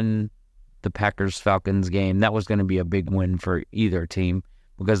won the Packers-Falcons game, that was going to be a big win for either team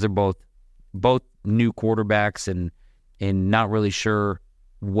because they're both new quarterbacks and not really sure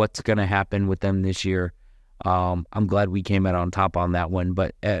what's going to happen with them this year. I'm glad we came out on top on that one.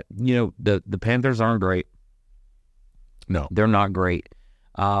 But, the Panthers aren't great. No. They're not great.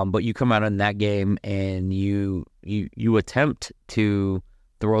 But you come out in that game and you attempt to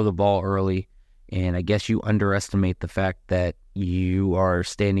throw the ball early, and I guess you underestimate the fact that you are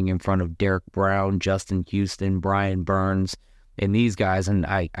standing in front of Derek Brown, Justin Houston, Brian Burns, and these guys, and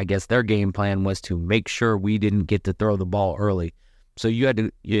I guess their game plan was to make sure we didn't get to throw the ball early. So you had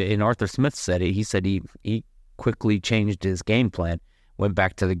to, and Arthur Smith said it, he said he quickly changed his game plan, went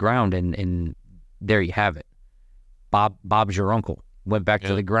back to the ground, and there you have it. Bob's your uncle. Went back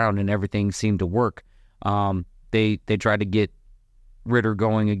to the ground, and everything seemed to work. They tried to get Ritter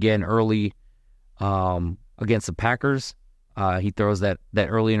going again early against the Packers. He throws that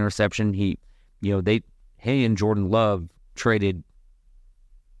early interception. He and Jordan Love traded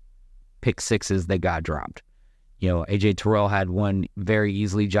pick sixes that got dropped. A.J. Terrell had one very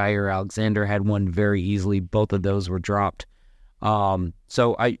easily. Jair Alexander had one very easily. Both of those were dropped.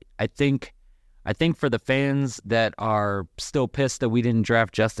 So I think for the fans that are still pissed that we didn't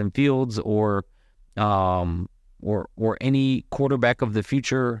draft Justin Fields or any quarterback of the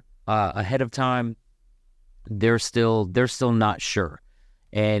future ahead of time, they're still not sure.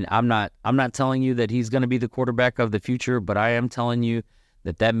 And I'm not telling you that he's going to be the quarterback of the future, but I am telling you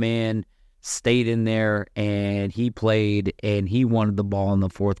that man stayed in there and he played and he wanted the ball in the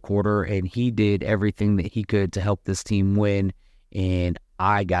fourth quarter and he did everything that he could to help this team win, and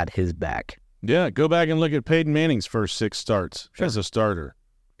I got his back. Yeah, go back and look at Peyton Manning's first 6 starts as a starter.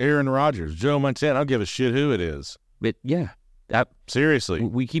 Aaron Rodgers, Joe Montana, I don't give a shit who it is. But yeah, seriously.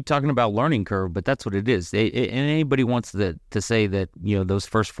 We keep talking about learning curve, but that's what it is. And anybody wants to say that, those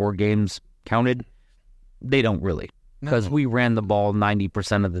first 4 games counted, they don't really. Because we ran the ball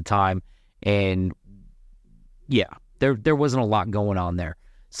 90% of the time, and yeah, there wasn't a lot going on there.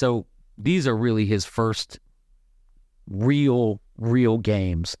 So these are really his first real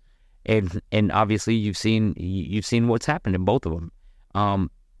games. And obviously you've seen what's happened in both of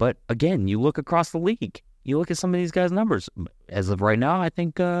them. But again, you look across the league, you look at some of these guys' numbers. As of right now, I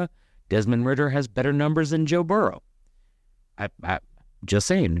think Desmond Ridder has better numbers than Joe Burrow. I just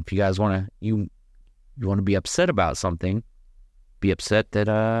saying, if you guys want to be upset about something, be upset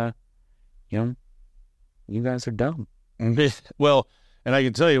that you guys are dumb. Well, and I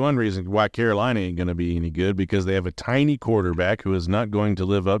can tell you one reason why Carolina ain't going to be any good, because they have a tiny quarterback who is not going to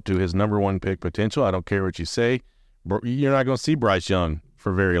live up to his number 1 pick potential. I don't care what you say. You're not going to see Bryce Young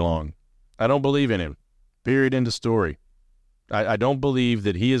for very long. I don't believe in him. Period. End of story. I don't believe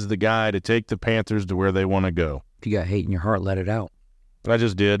that he is the guy to take the Panthers to where they want to go. If you got hate in your heart, let it out. I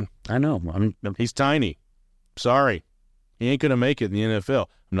just did. I know. He's tiny. Sorry. He ain't going to make it in the NFL.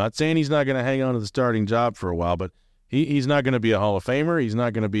 I'm not saying he's not going to hang on to the starting job for a while, but he's not going to be a Hall of Famer. He's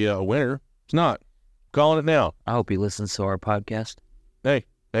not going to be a winner. He's not. I'm calling it now. I hope he listens to our podcast. Hey,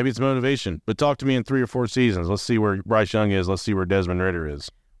 maybe it's motivation. But talk to me in 3 or 4 seasons. Let's see where Bryce Young is. Let's see where Desmond Ridder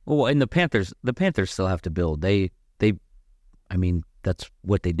is. Well, and the Panthers still have to build. That's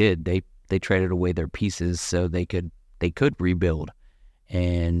what they did. They traded away their pieces so they could rebuild.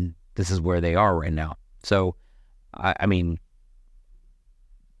 And this is where they are right now. So,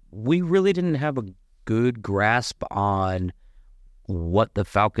 we really didn't have a good grasp on what the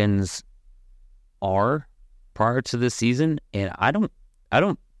Falcons are prior to this season, and I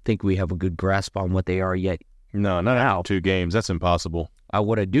don't think we have a good grasp on what they are yet. No, not out 2 games. That's impossible.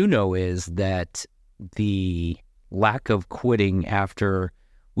 What I do know is that the lack of quitting after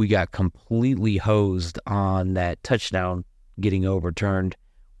we got completely hosed on that touchdown getting overturned,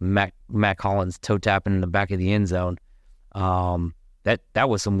 Mac Hollins toe tapping in the back of the end zone. That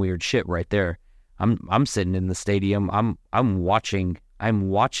was some weird shit right there. I'm sitting in the stadium. I'm watching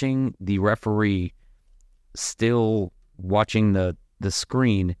the referee still watching the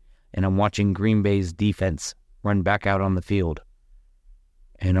screen, and I'm watching Green Bay's defense run back out on the field.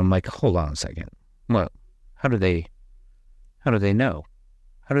 And I'm like, hold on a second. How do they know?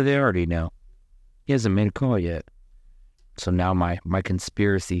 How do they already know? He hasn't made a call yet. So now my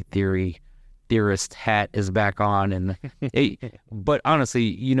conspiracy theorist hat is back on, and but honestly,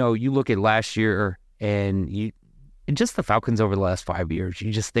 you look at last year and just the Falcons over the last 5 years,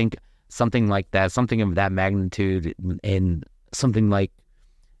 you just think something like that, something of that magnitude, and something like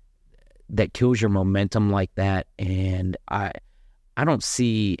that kills your momentum like that. And I don't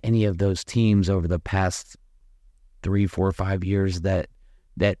see any of those teams over the past 3, 4, 5 years that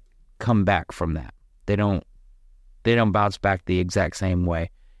come back from that. They don't bounce back the exact same way.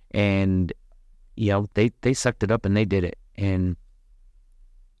 And they sucked it up and they did it. And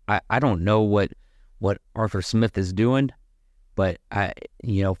I don't know what Arthur Smith is doing, but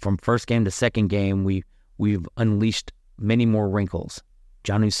from first game to second game, we've unleashed many more wrinkles.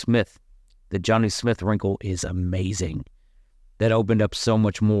 The Johnny Smith wrinkle is amazing. That opened up so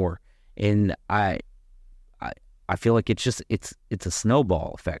much more, and I feel like it's a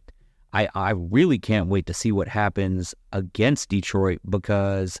snowball effect. I really can't wait to see what happens against Detroit,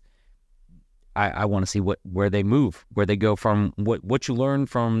 because I want to see where they move, where they go from what you learn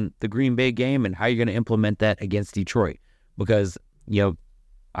from the Green Bay game and how you're going to implement that against Detroit. Because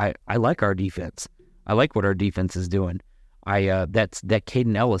I like our defense. I like what our defense is doing. That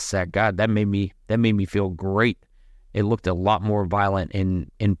Caden Ellis sack, God, that made me feel great. It looked a lot more violent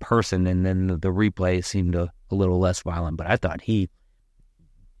in person, and then the replay seemed a little less violent. But I thought he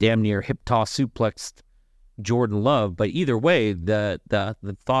damn near hip toss suplexed Jordan Love. But either way, the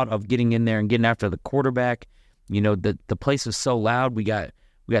thought of getting in there and getting after the quarterback, the place was so loud. We got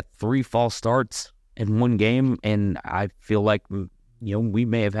 3 false starts in one game, and I feel like we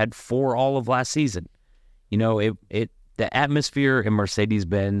may have had 4 all of last season. The atmosphere in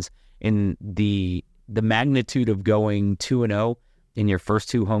Mercedes-Benz, and the magnitude of going 2-0 in your first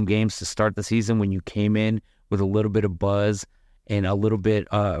 2 home games to start the season, when you came in with a little bit of buzz and a little bit,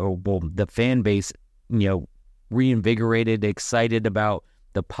 the fan base, reinvigorated, excited about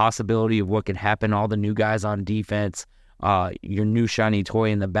the possibility of what could happen, all the new guys on defense, your new shiny toy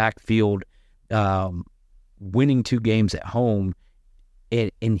in the backfield, winning 2 games at home,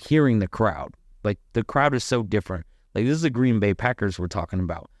 and hearing the crowd. Like, the crowd is so different. Like, this is the Green Bay Packers we're talking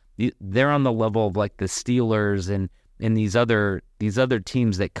about. They're on the level of like the Steelers and these other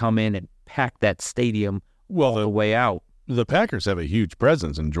teams that come in and pack that stadium all the way out. The Packers have a huge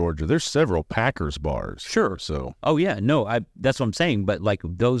presence in Georgia. There's several Packers bars. Sure. So. Oh yeah, no, that's what I'm saying. But like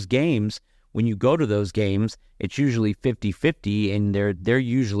those games, when you go to those games, it's usually 50-50, and they're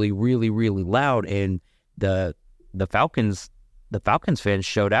usually really, really loud. And the Falcons fans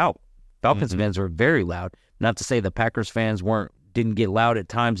showed out. Falcons fans were very loud. Not to say the Packers fans didn't get loud at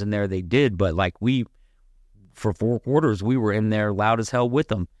times in there. They did, but like for 4 quarters, we were in there loud as hell with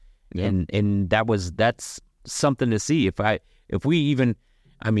them. Yeah. And that's something to see. I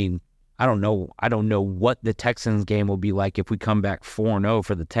don't know what the Texans game will be like if we come back 4-0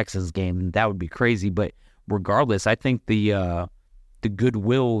 for the Texans game. That would be crazy. But regardless, I think the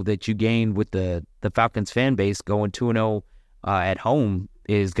goodwill that you gained with the Falcons fan base going 2-0 at home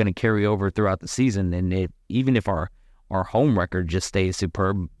is going to carry over throughout the season. And even if our home record just stays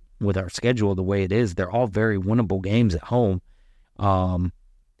superb with our schedule the way it is, they're all very winnable games at home.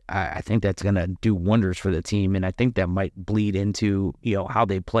 I think that's going to do wonders for the team, and I think that might bleed into how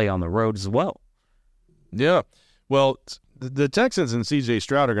they play on the road as well. Yeah. Well, the Texans and C.J.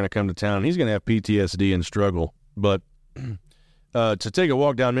 Stroud are going to come to town. He's going to have PTSD and struggle. But to take a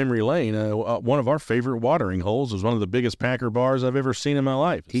walk down memory lane, one of our favorite watering holes was one of the biggest Packer bars I've ever seen in my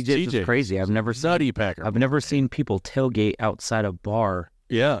life. TJ's is crazy. I've never seen people tailgate outside a bar.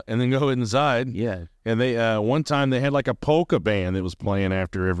 Yeah, and then go inside. Yeah. And they one time they had like a polka band that was playing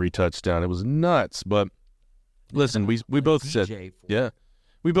after every touchdown. It was nuts. But listen, we both said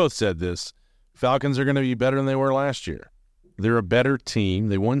we both said this. Falcons are going to be better than they were last year. They're a better team.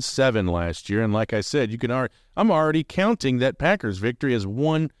 They won 7 last year, and like I said, I'm already counting that Packers victory as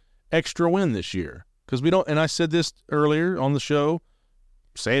 1 extra win this year, because we don't. And I said this earlier on the show.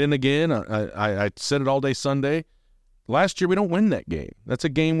 Say it again. I said it all day Sunday. Last year we don't win that game. That's a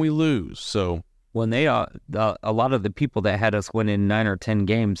game we lose. So when a lot of the people that had us winning 9 or 10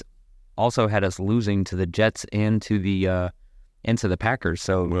 games also had us losing to the Jets and to the Packers.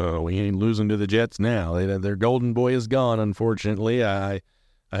 So well, we ain't losing to the Jets now. Their golden boy is gone, unfortunately. I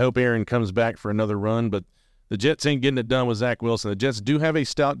hope Aaron comes back for another run, but the Jets ain't getting it done with Zach Wilson. The Jets do have a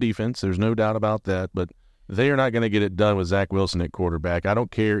stout defense. There's no doubt about that, but they are not going to get it done with Zach Wilson at quarterback. I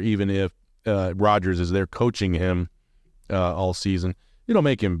don't care even if Rodgers is there coaching him all season. It'll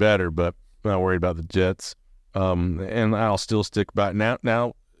make him better, but I'm not worried about the Jets. And I'll still stick by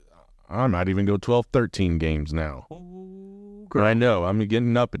now. I might even go 12, 13 games now. I know, I'm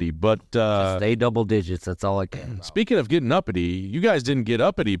getting uppity, but Just stay double digits. That's all I can. Speaking of getting uppity, you guys didn't get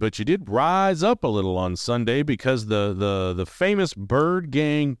uppity, but you did rise up a little on Sunday because the famous Bird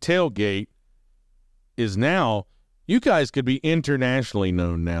Gang tailgate is now, you guys could be internationally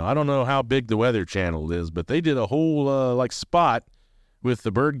known now. I don't know how big the Weather Channel is, but they did a whole spot with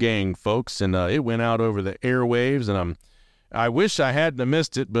the Bird Gang folks, and it went out over the airwaves, and I wish I hadn't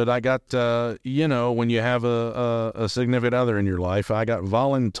missed it, but I got, when you have a significant other in your life, I got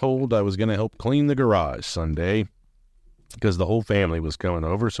voluntold I was going to help clean the garage Sunday because the whole family was coming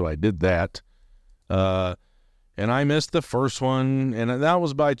over, so I did that. And I missed the first one, and that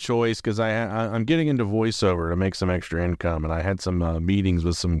was by choice because I'm getting into voiceover to make some extra income, and I had some meetings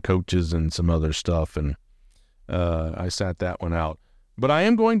with some coaches and some other stuff, and I sat that one out. But I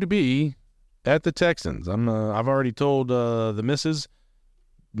am going to be at the Texans. I've already told the missus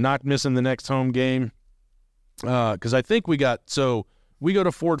not missing the next home game because I think we go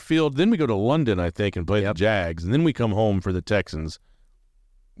to Ford Field, then we go to London, I think, and play the Jags, and then we come home for the Texans.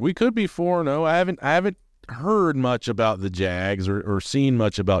 We could be 4-0. I haven't heard much about the Jags or seen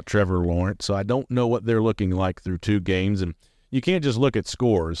much about Trevor Lawrence, so I don't know what they're looking like through 2 games, and you can't just look at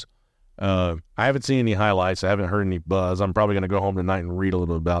scores. I haven't seen any highlights. I haven't heard any buzz. I'm probably going to go home tonight and read a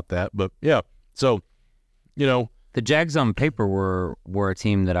little about that. But, yeah, so, The Jags on paper were a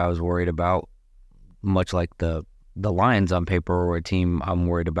team that I was worried about, much like the Lions on paper were a team I'm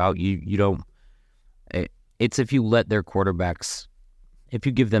worried about. It's if you let their quarterbacks, if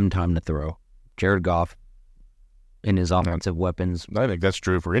you give them time to throw. Jared Goff and his offensive weapons. I think that's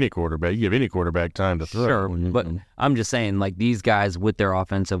true for any quarterback. You give any quarterback time to throw. Sure, but I'm just saying, like, these guys with their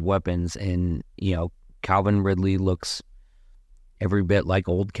offensive weapons, and, Calvin Ridley looks every bit like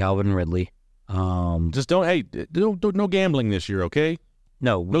old Calvin Ridley. Just no gambling this year, okay?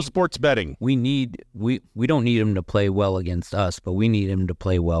 No sports betting. We don't need him to play well against us, but we need him to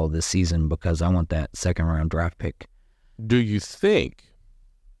play well this season because I want that second-round draft pick. Do you think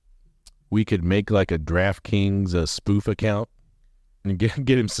we could make like a DraftKings spoof account and get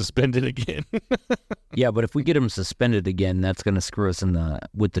him suspended again? Yeah, but if we get him suspended again, that's going to screw us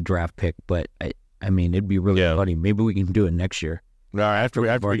with the draft pick. But I mean, it'd be really funny. Maybe we can do it next year. All right, after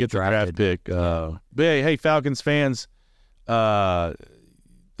we get the draft pick. But hey, Falcons fans,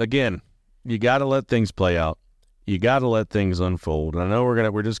 again, you got to let things play out. You got to let things unfold. And I know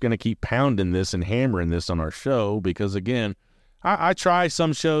we're just gonna keep pounding this and hammering this on our show because, again, I try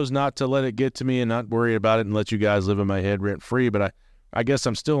some shows not to let it get to me and not worry about it and let you guys live in my head rent free, but I guess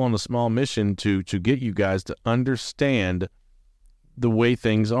I'm still on a small mission to get you guys to understand the way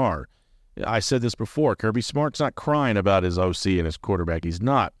things are. I said this before, Kirby Smart's not crying about his OC and his quarterback. He's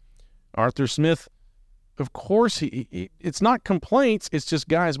not. Arthur Smith, of course, it's not complaints. It's just,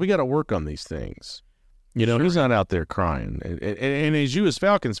 guys, we got to work on these things. He's not out there crying. And as you as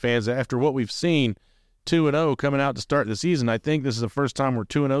Falcons fans, after what we've seen, 2-0 coming out to start the season. I think this is the first time we're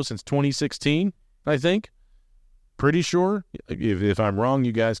 2-0 since 2016, I think. Pretty sure. If I'm wrong,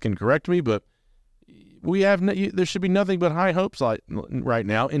 you guys can correct me, but there should be nothing but high hopes right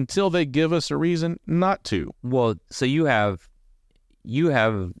now until they give us a reason not to. Well, so you have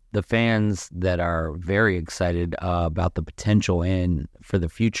the fans that are very excited about the potential and for the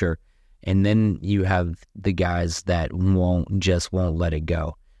future, and then you have the guys that won't let it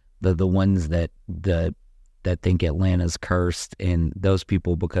go. The ones that think Atlanta's cursed, and those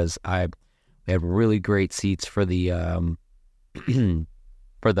people, because we have really great seats for the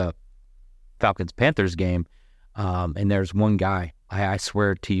for the Falcons-Panthers game, and there's one guy, I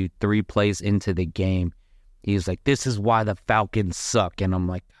swear to you, 3 plays into the game, he's like, "This is why the Falcons suck," and I'm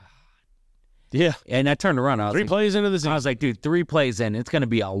like, yeah. And I turned around, I was 3 plays into the season. I was like, dude, 3 plays in, it's going to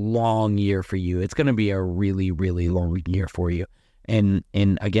be a long year for you. It's going to be a really, really long year for you. And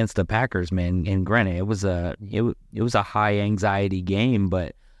against the Packers, man, and granted, it was a high anxiety game,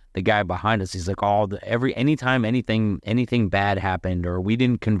 but the guy behind us, he's like, anytime anything bad happened, or we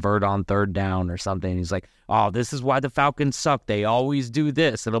didn't convert on 3rd down or something, he's like, "Oh, this is why the Falcons suck. They always do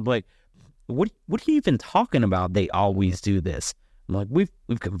this." And I'm like, what are you even talking about? They always do this. I'm like, we've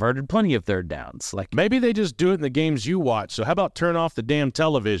converted plenty of 3rd downs. Like, maybe they just do it in the games you watch. So how about turn off the damn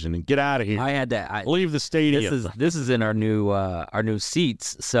television and get out of here? I had to leave the stadium. This is in our new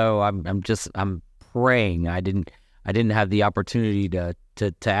seats. So I'm praying. I didn't have the opportunity to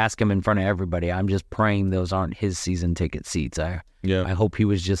ask him in front of everybody. I'm just praying those aren't his season ticket seats. I hope he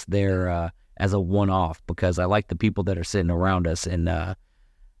was just there as a one-off, because I like the people that are sitting around us. And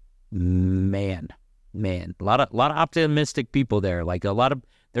man, a lot of optimistic people there. Like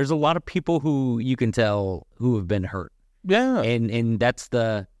there's a lot of people who you can tell who have been hurt. Yeah. And that's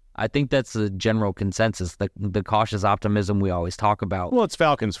the I think that's the general consensus, the cautious optimism we always talk about. Well, it's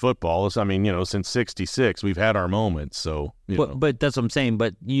Falcons football. I mean, since '66, we've had our moments. So, but that's what I'm saying.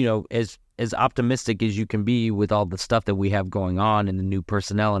 But as optimistic as you can be with all the stuff that we have going on and the new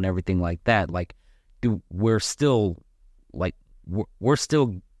personnel and everything like that, like, we're still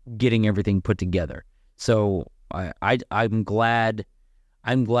getting everything put together. So I'm glad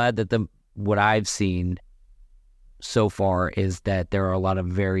that what I've seen so far is that there are a lot of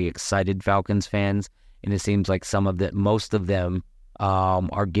very excited Falcons fans, and it seems like most of them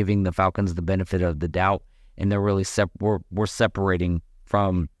are giving the Falcons the benefit of the doubt, and they're really we're separating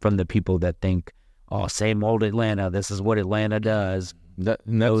from the people that think, oh, same old Atlanta, this is what Atlanta does.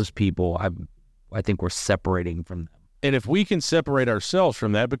 Those people, I think we're separating from them. And if we can separate ourselves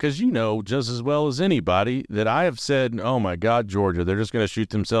from that, because just as well as anybody that I have said, oh, my God, Georgia, they're just going to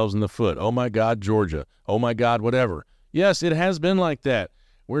shoot themselves in the foot. Oh, my God, Georgia. Oh, my God, whatever. Yes, it has been like that.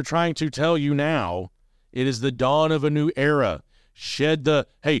 We're trying to tell you now it is the dawn of a new era.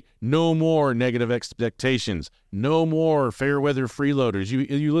 No more negative expectations. No more fair weather freeloaders.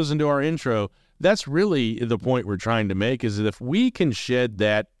 You listen to our intro. That's really the point we're trying to make, is that if we can shed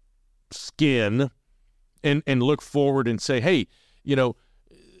that skin and look forward and say, hey,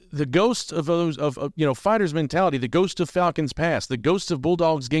 the ghost of those fighters mentality, the ghost of Falcons past, the ghost of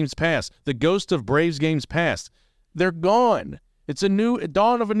Bulldogs games past, the ghost of Braves games past, they're gone. It's a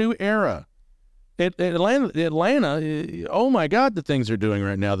dawn of a new era. Atlanta, oh my God, the things they're doing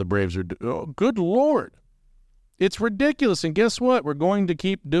right now, the Braves are good Lord. It's ridiculous. And guess what? We're going to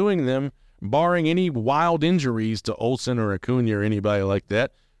keep doing them, barring any wild injuries to Olsen or Acuna or anybody like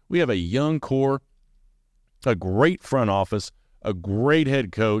that. We have a young core, a great front office, a great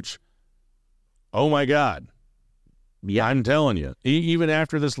head coach. Oh, my God. Yeah, I'm telling you, even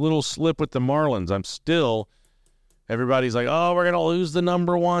after this little slip with the Marlins, everybody's like, oh, we're going to lose the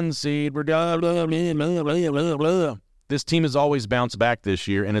number 1 seed. We're blah, blah, blah, blah, blah, blah. This team has always bounced back this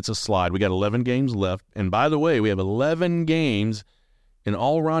year, and it's a slide. We got 11 games left. And by the way, we have 11 games, and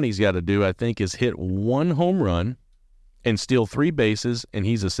all Ronnie's got to do, I think, is hit 1 home run and steal 3 bases, and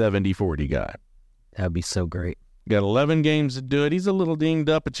he's a 70-40 guy. That'd be so great. Got 11 games to do it. He's a little dinged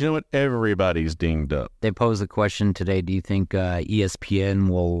up, but you know what? Everybody's dinged up. They posed a question today. Do you think ESPN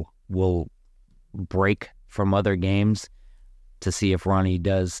will break from other games to see if Ronnie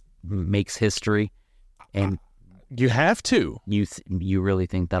makes history? And you have to. You really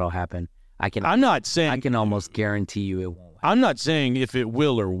think that'll happen? I'm not saying. I can almost guarantee you it won't. I'm not saying if it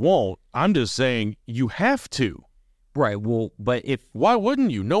will or won't. I'm just saying you have to. Right. Well, but why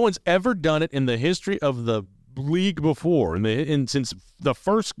wouldn't you? No one's ever done it in the history of the league before, and since the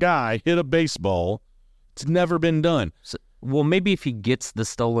first guy hit a baseball, it's never been done. So, well, maybe if he gets the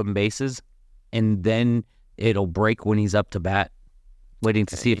stolen bases, and then it'll break when he's up to bat, waiting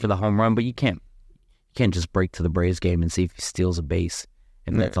to see it for the home run. But you can't just break to the Braves game and see if he steals a base,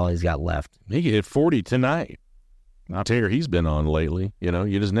 and that's all he's got left. He could hit 40 tonight. I'll tell you, he's been on lately.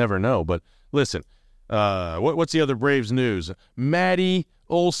 You just never know. But listen. What's the other Braves news? Matty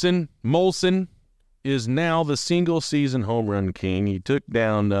Molson is now the single-season home run king. He took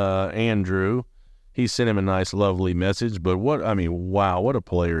down Andrew. He sent him a nice, lovely message. But wow, what a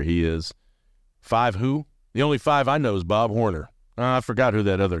player he is. 5 who? The only 5 I know is Bob Horner. I forgot who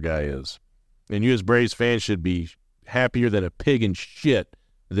that other guy is. And you as Braves fans should be happier than a pig in shit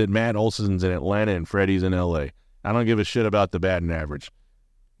that Matt Olson's in Atlanta and Freddie's in L.A. I don't give a shit about the batting average.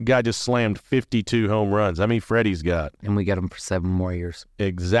 Guy just slammed 52 home runs. How many Freddie's got? And we got him for 7 more years.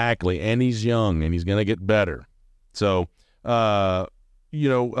 Exactly. And he's young, and he's going to get better. So, Lucas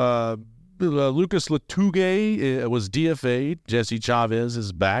Latugue was DFA'd. Jesse Chavez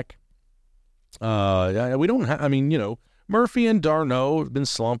is back. We don't have, Murphy and Darno have been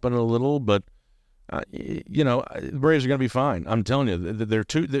slumping a little, but, the Braves are going to be fine. I'm telling you,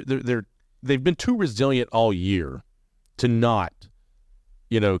 they've been too resilient all year to not,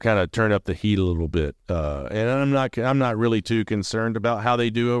 kind of turn up the heat a little bit. And I'm not really too concerned about how they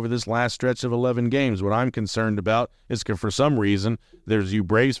do over this last stretch of 11 games. What I'm concerned about is for some reason, there's you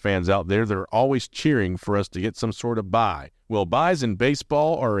Braves fans out there that are always cheering for us to get some sort of bye. Well, byes in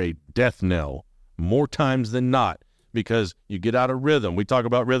baseball are a death knell more times than not because you get out of rhythm. We talk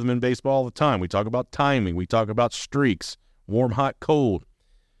about rhythm in baseball all the time. We talk about timing. We talk about streaks, warm, hot, cold.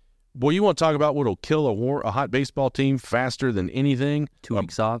 Boy, you want to talk about what'll kill a hot baseball team faster than anything? 2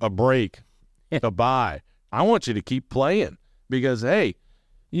 weeks off. A break, a bye. I want you to keep playing because, hey,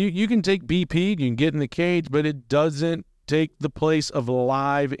 you can take BP, you can get in the cage, but it doesn't take the place of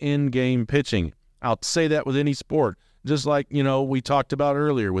live in-game pitching. I'll say that with any sport. Just like, we talked about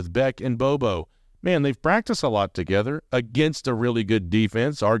earlier with Beck and Bobo. man, they've practiced a lot together against a really good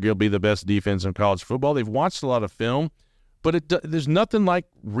defense, arguably the best defense in college football. They've watched a lot of film, but there's nothing like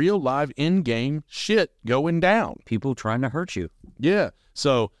real live in-game shit going down. People trying to hurt you. Yeah.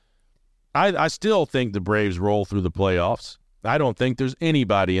 So I still think the Braves roll through the playoffs. I don't think there's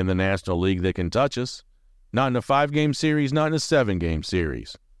anybody in the National League that can touch us. Not in a 5-game series, not in a 7-game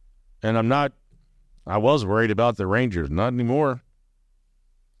series. And I was worried about the Rangers. Not anymore.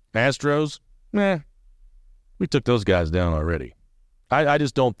 Astros, we took those guys down already. I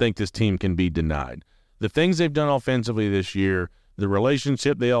just don't think this team can be denied. The things they've done offensively this year, the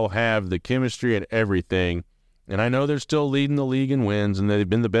relationship they all have, the chemistry and everything, and I know they're still leading the league in wins, and they've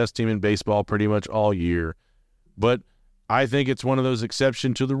been the best team in baseball pretty much all year, but I think it's one of those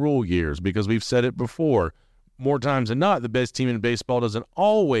exception to the rule years because we've said it before. More times than not, the best team in baseball doesn't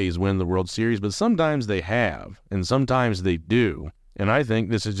always win the World Series, but sometimes they have, and sometimes they do. And I think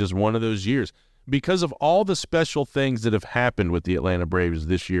this is just one of those years. Because of all the special things that have happened with the Atlanta Braves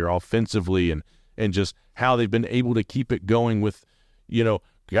this year offensively and just how they've been able to keep it going with,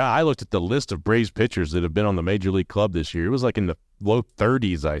 I looked at the list of Braves pitchers that have been on the Major League Club this year. It was like in the low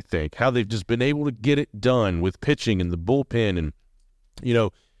 30s, I think, how they've just been able to get it done with pitching and the bullpen and,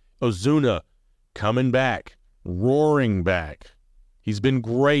 Ozuna coming back. Roaring back. He's been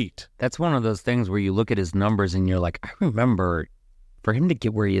great. That's one of those things where you look at his numbers and you're like, I remember for him to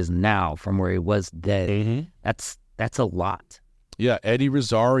get where he is now from where he was then, that's a lot. Yeah, Eddie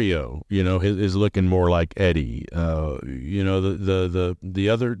Rosario, is looking more like Eddie.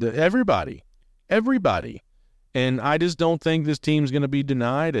 Everybody. And I just don't think this team's going to be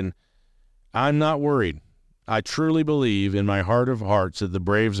denied, and I'm not worried. I truly believe in my heart of hearts that the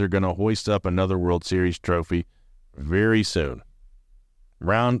Braves are going to hoist up another World Series trophy very soon.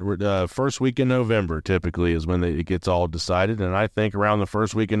 First week in November typically is when it gets all decided, and I think around the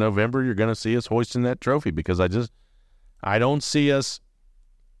first week in November you're going to see us hoisting that trophy because I don't see us.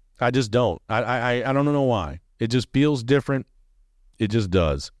 I just don't. I don't know why. It just feels different. It just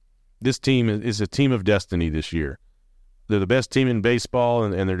does. This team is a team of destiny this year. They're the best team in baseball,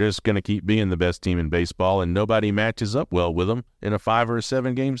 and they're just going to keep being the best team in baseball, and nobody matches up well with them in a 5 or a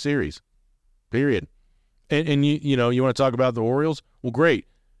 7-game series, period. And you want to talk about the Orioles? Well, great.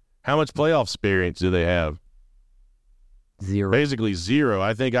 How much playoff experience do they have? 0. Basically 0.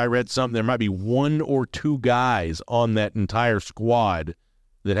 I think I read something. There might be 1 or 2 guys on that entire squad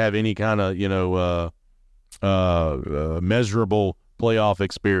that have any kind of, measurable playoff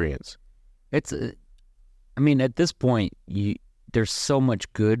experience. At this point, there's so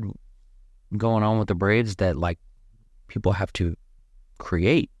much good going on with the Braves that, people have to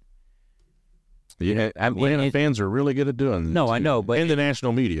create. Yeah, Atlanta fans are really good at doing this. No, I know, but in the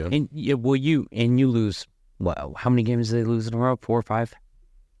national media. And you lose, how many games do they lose in a row? 4 or 5?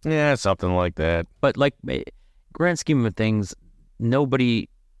 Yeah, something like that. But, grand scheme of things, nobody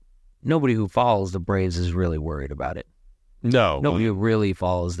who follows the Braves is really worried about it. No. Nobody who really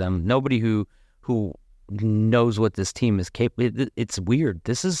follows them. Nobody who knows what this team is capable. It's weird.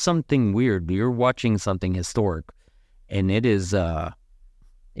 This is something weird. You're watching something historic, and it is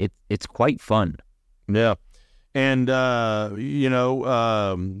it's quite fun. Yeah. And won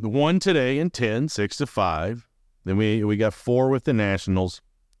today in 10, 6-5. Then we got 4 with the Nationals,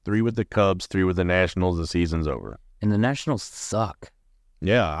 3 with the Cubs, 3 with the Nationals. The season's over. And the Nationals suck.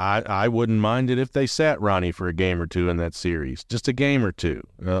 Yeah, I wouldn't mind it if they sat Ronnie for a game or 2 in that series. Just a game or 2.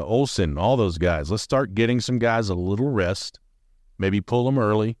 Olsen, all those guys. Let's start getting some guys a little rest. Maybe pull them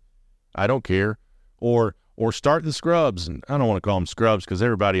early. I don't care. Or start the scrubs. And I don't want to call them scrubs because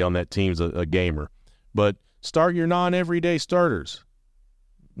everybody on that team's a gamer. But start your non-everyday starters.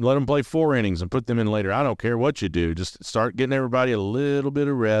 Let them play 4 innings and put them in later. I don't care what you do. Just start getting everybody a little bit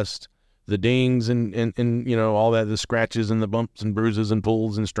of rest. The dings and all that, the scratches and the bumps and bruises and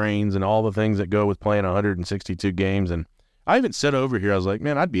pulls and strains and all the things that go with playing 162 games. And I even said over here, I was like,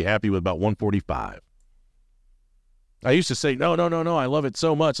 man, I'd be happy with about 145. I used to say, no, I love it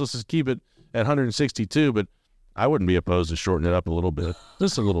so much. Let's just keep it at 162, but I wouldn't be opposed to shorten it up a little bit,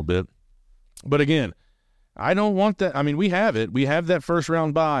 just a little bit. But again, I don't want that. I mean, we have it. We have that first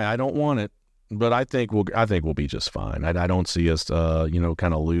round bye. I don't want it, but I think we'll be just fine. I don't see us,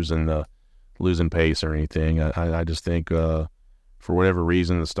 kind of losing pace or anything. I just think for whatever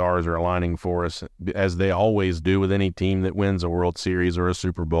reason the stars are aligning for us, as they always do with any team that wins a World Series or a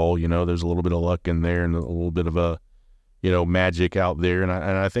Super Bowl. There's a little bit of luck in there and a little bit of a magic out there, and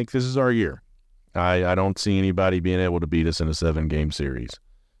I think this is our year. I don't see anybody being able to beat us in a 7-game series.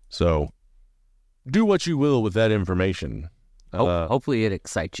 So do what you will with that information. Hopefully it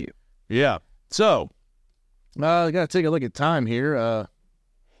excites you. Yeah. So I got to take a look at time here.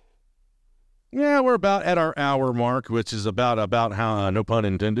 Yeah, we're about at our hour mark, which is about how no pun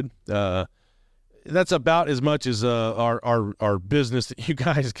intended. That's about as much as our business that you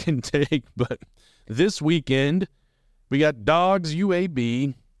guys can take. But this weekend, we got Dogs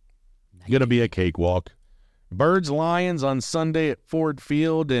UAB, gonna be a cakewalk. Birds Lions on Sunday at Ford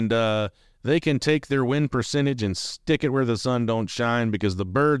Field, and they can take their win percentage and stick it where the sun don't shine because the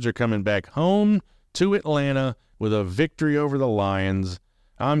Birds are coming back home to Atlanta with a victory over the Lions.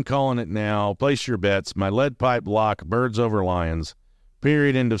 I'm calling it now. Place your bets. My lead pipe lock, Birds over Lions.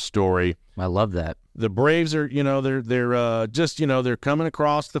 Period. End of story. I love that. The Braves are, they're just, they're coming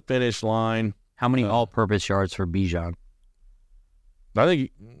across the finish line. How many all-purpose yards for Bijan? I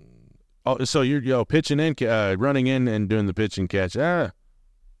think. Oh, so you're pitching in, running in and doing the pitch and catch.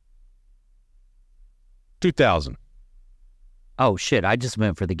 2,000. Oh shit! I just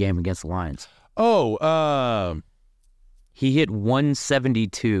meant for the game against the Lions. He hit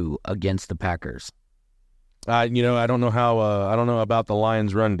 172 against the Packers. I don't know how. I don't know about the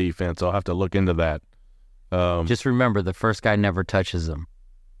Lions' run defense. I'll have to look into that. Just remember, the first guy never touches them.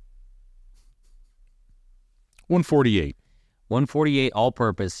 148. 148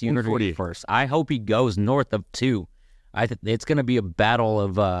 all-purpose. You heard it first. I hope he goes north of 2. It's going to be a battle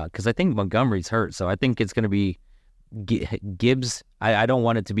of because I think Montgomery's hurt, so I think it's going to be Gibbs. I don't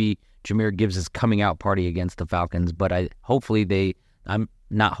want it to be Jahmyr Gibbs' coming out party against the Falcons, but I'm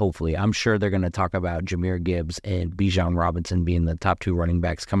sure they're going to talk about Jahmyr Gibbs and Bijan Robinson being the top 2 running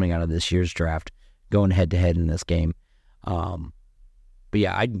backs coming out of this year's draft, going head-to-head in this game. But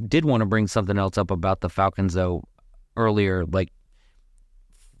yeah, I did want to bring something else up about the Falcons, though, earlier. Like,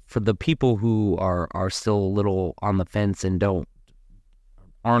 for the people who are still a little on the fence and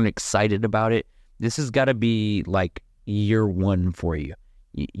aren't excited about it, this has got to be like year one for you.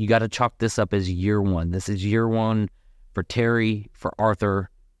 You got to chalk this up as year one. This is year one for Terry, for Arthur,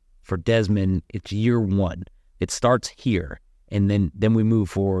 for Desmond. It's year one. It starts here, and then we move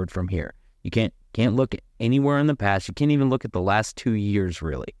forward from here. You can't look anywhere in the past. You can't even look at the last 2 years,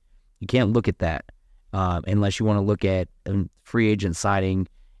 really. You can't look at that unless you want to look at free agent signing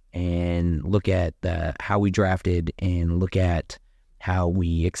and look at how we drafted and look at how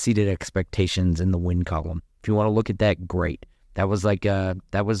we exceeded expectations in the win column. If you want to look at that, great. That was like the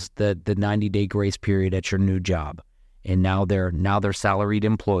 90-day grace period at your new job, and now they're salaried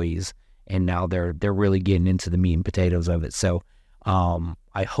employees, and now they're really getting into the meat and potatoes of it. So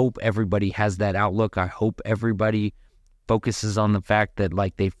I hope everybody has that outlook. I hope everybody focuses on the fact that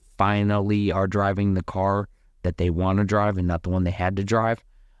like they finally are driving the car that they want to drive and not the one they had to drive.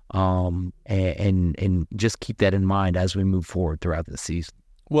 And just keep that in mind as we move forward throughout the season.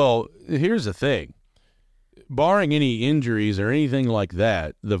 Well, here's the thing. Barring any injuries or anything like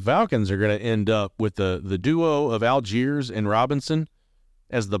that, the Falcons are going to end up with the duo of Algiers and Robinson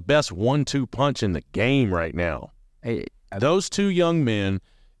as the best 1-2 punch in the game right now. Those two young men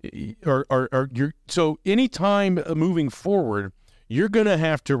are so anytime moving forward, you're going to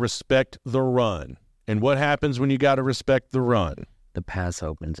have to respect the run. And what happens when you got to respect the run? The pass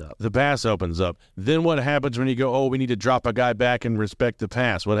opens up. Then what happens when you go, we need to drop a guy back and respect the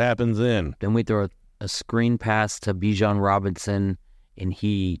pass? What happens then? Then we throw a screen pass to Bijan Robinson, and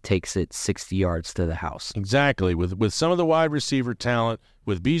he takes it 60 yards to the house. Exactly. With some of the wide receiver talent,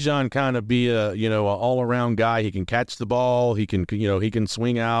 with Bijan kind of be a all-around guy. He can catch the ball. He can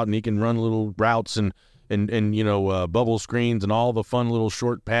swing out, and he can run little routes and bubble screens and all the fun little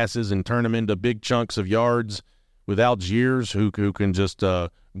short passes and turn them into big chunks of yards. With Algiers, who can just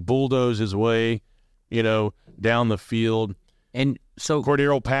bulldoze his way, down the field. And so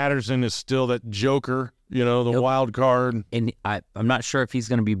Cordero Patterson is still that joker, the wild card. And I'm not sure if he's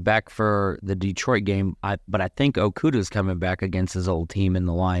going to be back for the Detroit game, but I think Okuda's coming back against his old team in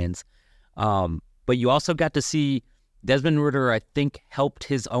the Lions. But you also got to see Desmond Ridder, I think, helped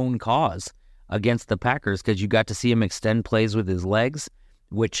his own cause against the Packers because you got to see him extend plays with his legs,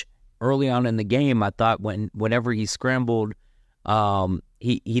 which early on in the game, I thought whenever he scrambled,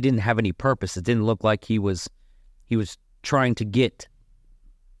 he didn't have any purpose. It didn't look like he was trying to get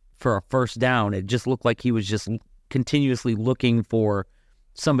for a first down. It just looked like he was just continuously looking for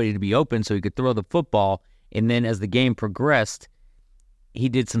somebody to be open so he could throw the football. And then as the game progressed, he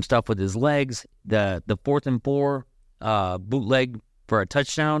did some stuff with his legs. The 4th and 4 bootleg for a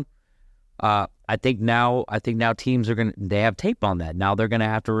touchdown. I think now teams they have tape on that. Now they're going to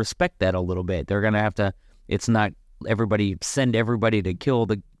have to respect that a little bit. They're going to have to, it's not send everybody to kill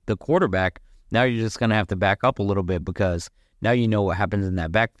the quarterback. Now you're just going to have to back up a little bit because now you know what happens in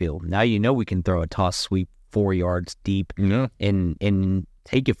that backfield. Now you know we can throw a toss sweep 4 yards deep and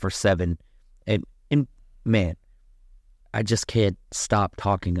take it for 7. And man, I just can't stop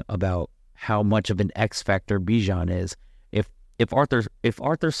talking about how much of an X factor Bijan is. If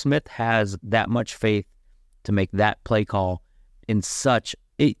Arthur Smith has that much faith to make that play call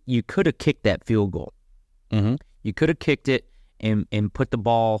you could have kicked that field goal. Mm-hmm. You could have kicked it and put the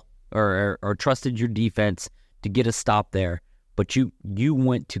ball or trusted your defense to get a stop there, but you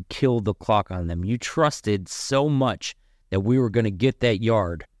went to kill the clock on them. You trusted so much that we were going to get that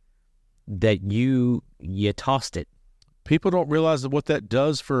yard that you tossed it. People don't realize what that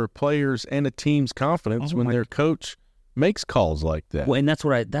does for players and a team's confidence when their coach makes calls like that. Well, and that's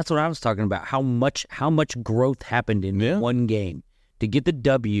what I was talking about. How much growth happened in one game to get the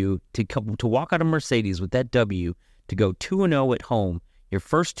W, to walk out of Mercedes with that W, to go 2-0 at home. Your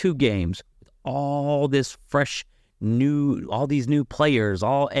first 2 games with all this fresh all these new players.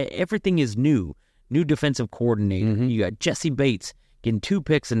 Everything is new. New defensive coordinator. Mm-hmm. You got Jesse Bates getting 2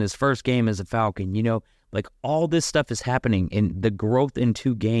 picks in his first game as a Falcon. Like all this stuff is happening, and the growth in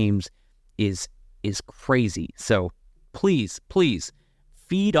 2 games is crazy. So please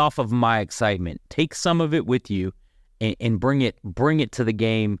feed off of my excitement. Take some of it with you and bring it to the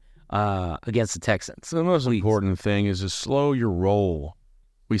game against the Texans. The most important thing is to slow your roll.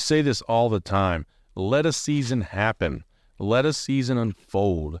 We say this all the time. Let a season happen. Let a season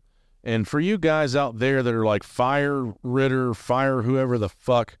unfold. And for you guys out there that are like, fire Ritter, fire whoever the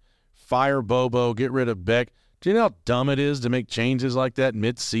fuck, fire Bobo, get rid of Beck, do you know how dumb it is to make changes like that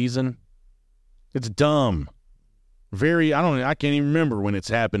mid-season? It's dumb. I can't even remember when it's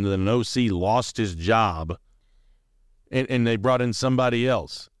happened that an OC lost his job and they brought in somebody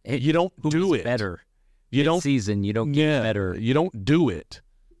else. You don't do it. Better. You don't season. You don't get better. You don't do it.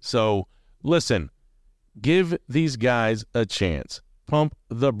 So listen, give these guys a chance. Pump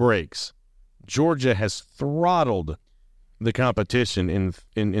the brakes. Georgia has throttled the competition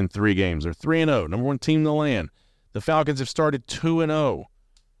in 3 games. They're 3-0, number 1 team in the land. The Falcons have started 2-0.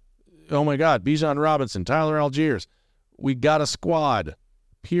 Oh my God, Bijan Robinson, Tyler Algiers. We got a squad.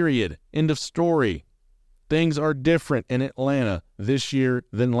 Period. End of story. Things are different in Atlanta this year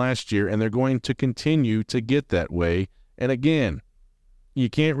than last year, and they're going to continue to get that way. And again, you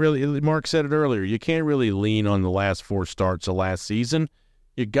can't really, Mark said it earlier, you can't really lean on the last 4 starts of last season.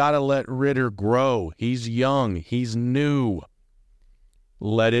 You got to let Ritter grow. He's young. He's new.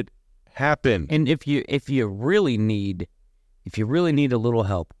 Let it happen. And if you really need a little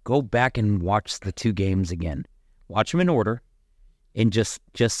help, go back and watch the 2 games again. Watch them in order, and just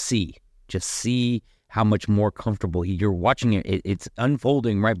see how much more comfortable you're watching it. It's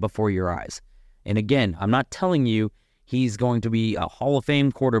unfolding right before your eyes. And again, I'm not telling you he's going to be a Hall of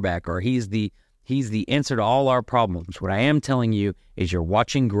Fame quarterback or he's the answer to all our problems. What I am telling you is you're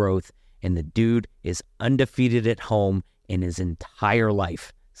watching growth, and the dude is undefeated at home in his entire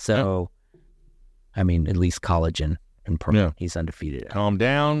life. So, I mean, at least college and pro, he's undefeated. Calm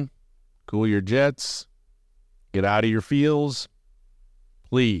down, cool your jets, get out of your feels,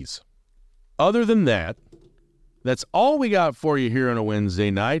 please. Other than that, that's all we got for you here on a Wednesday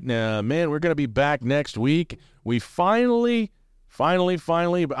night. Now, man, we're going to be back next week. We finally,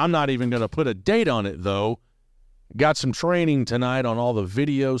 but I'm not even going to put a date on it, though. Got some training tonight on all the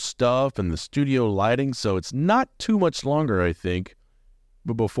video stuff and the studio lighting, so it's not too much longer, I think,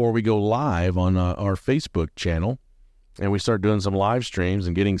 but before we go live on our Facebook channel, and we start doing some live streams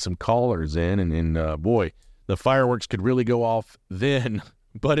and getting some callers in, and boy, the fireworks could really go off then.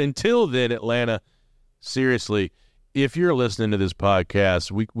 But until then, Atlanta, seriously, if you're listening to this podcast,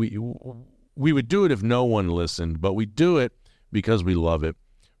 we would do it if no one listened, but we do it because we love it.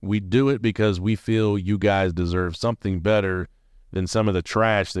 We do it because we feel you guys deserve something better than some of the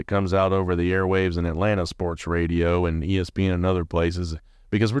trash that comes out over the airwaves in Atlanta sports radio and ESPN and other places,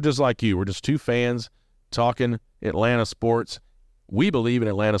 because we're just like you. We're just 2 fans talking Atlanta sports. We believe in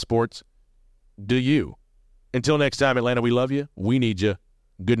Atlanta sports. Do you? Until next time, Atlanta, we love you. We need you.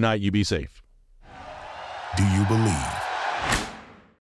 Good night. You be safe. Do you believe?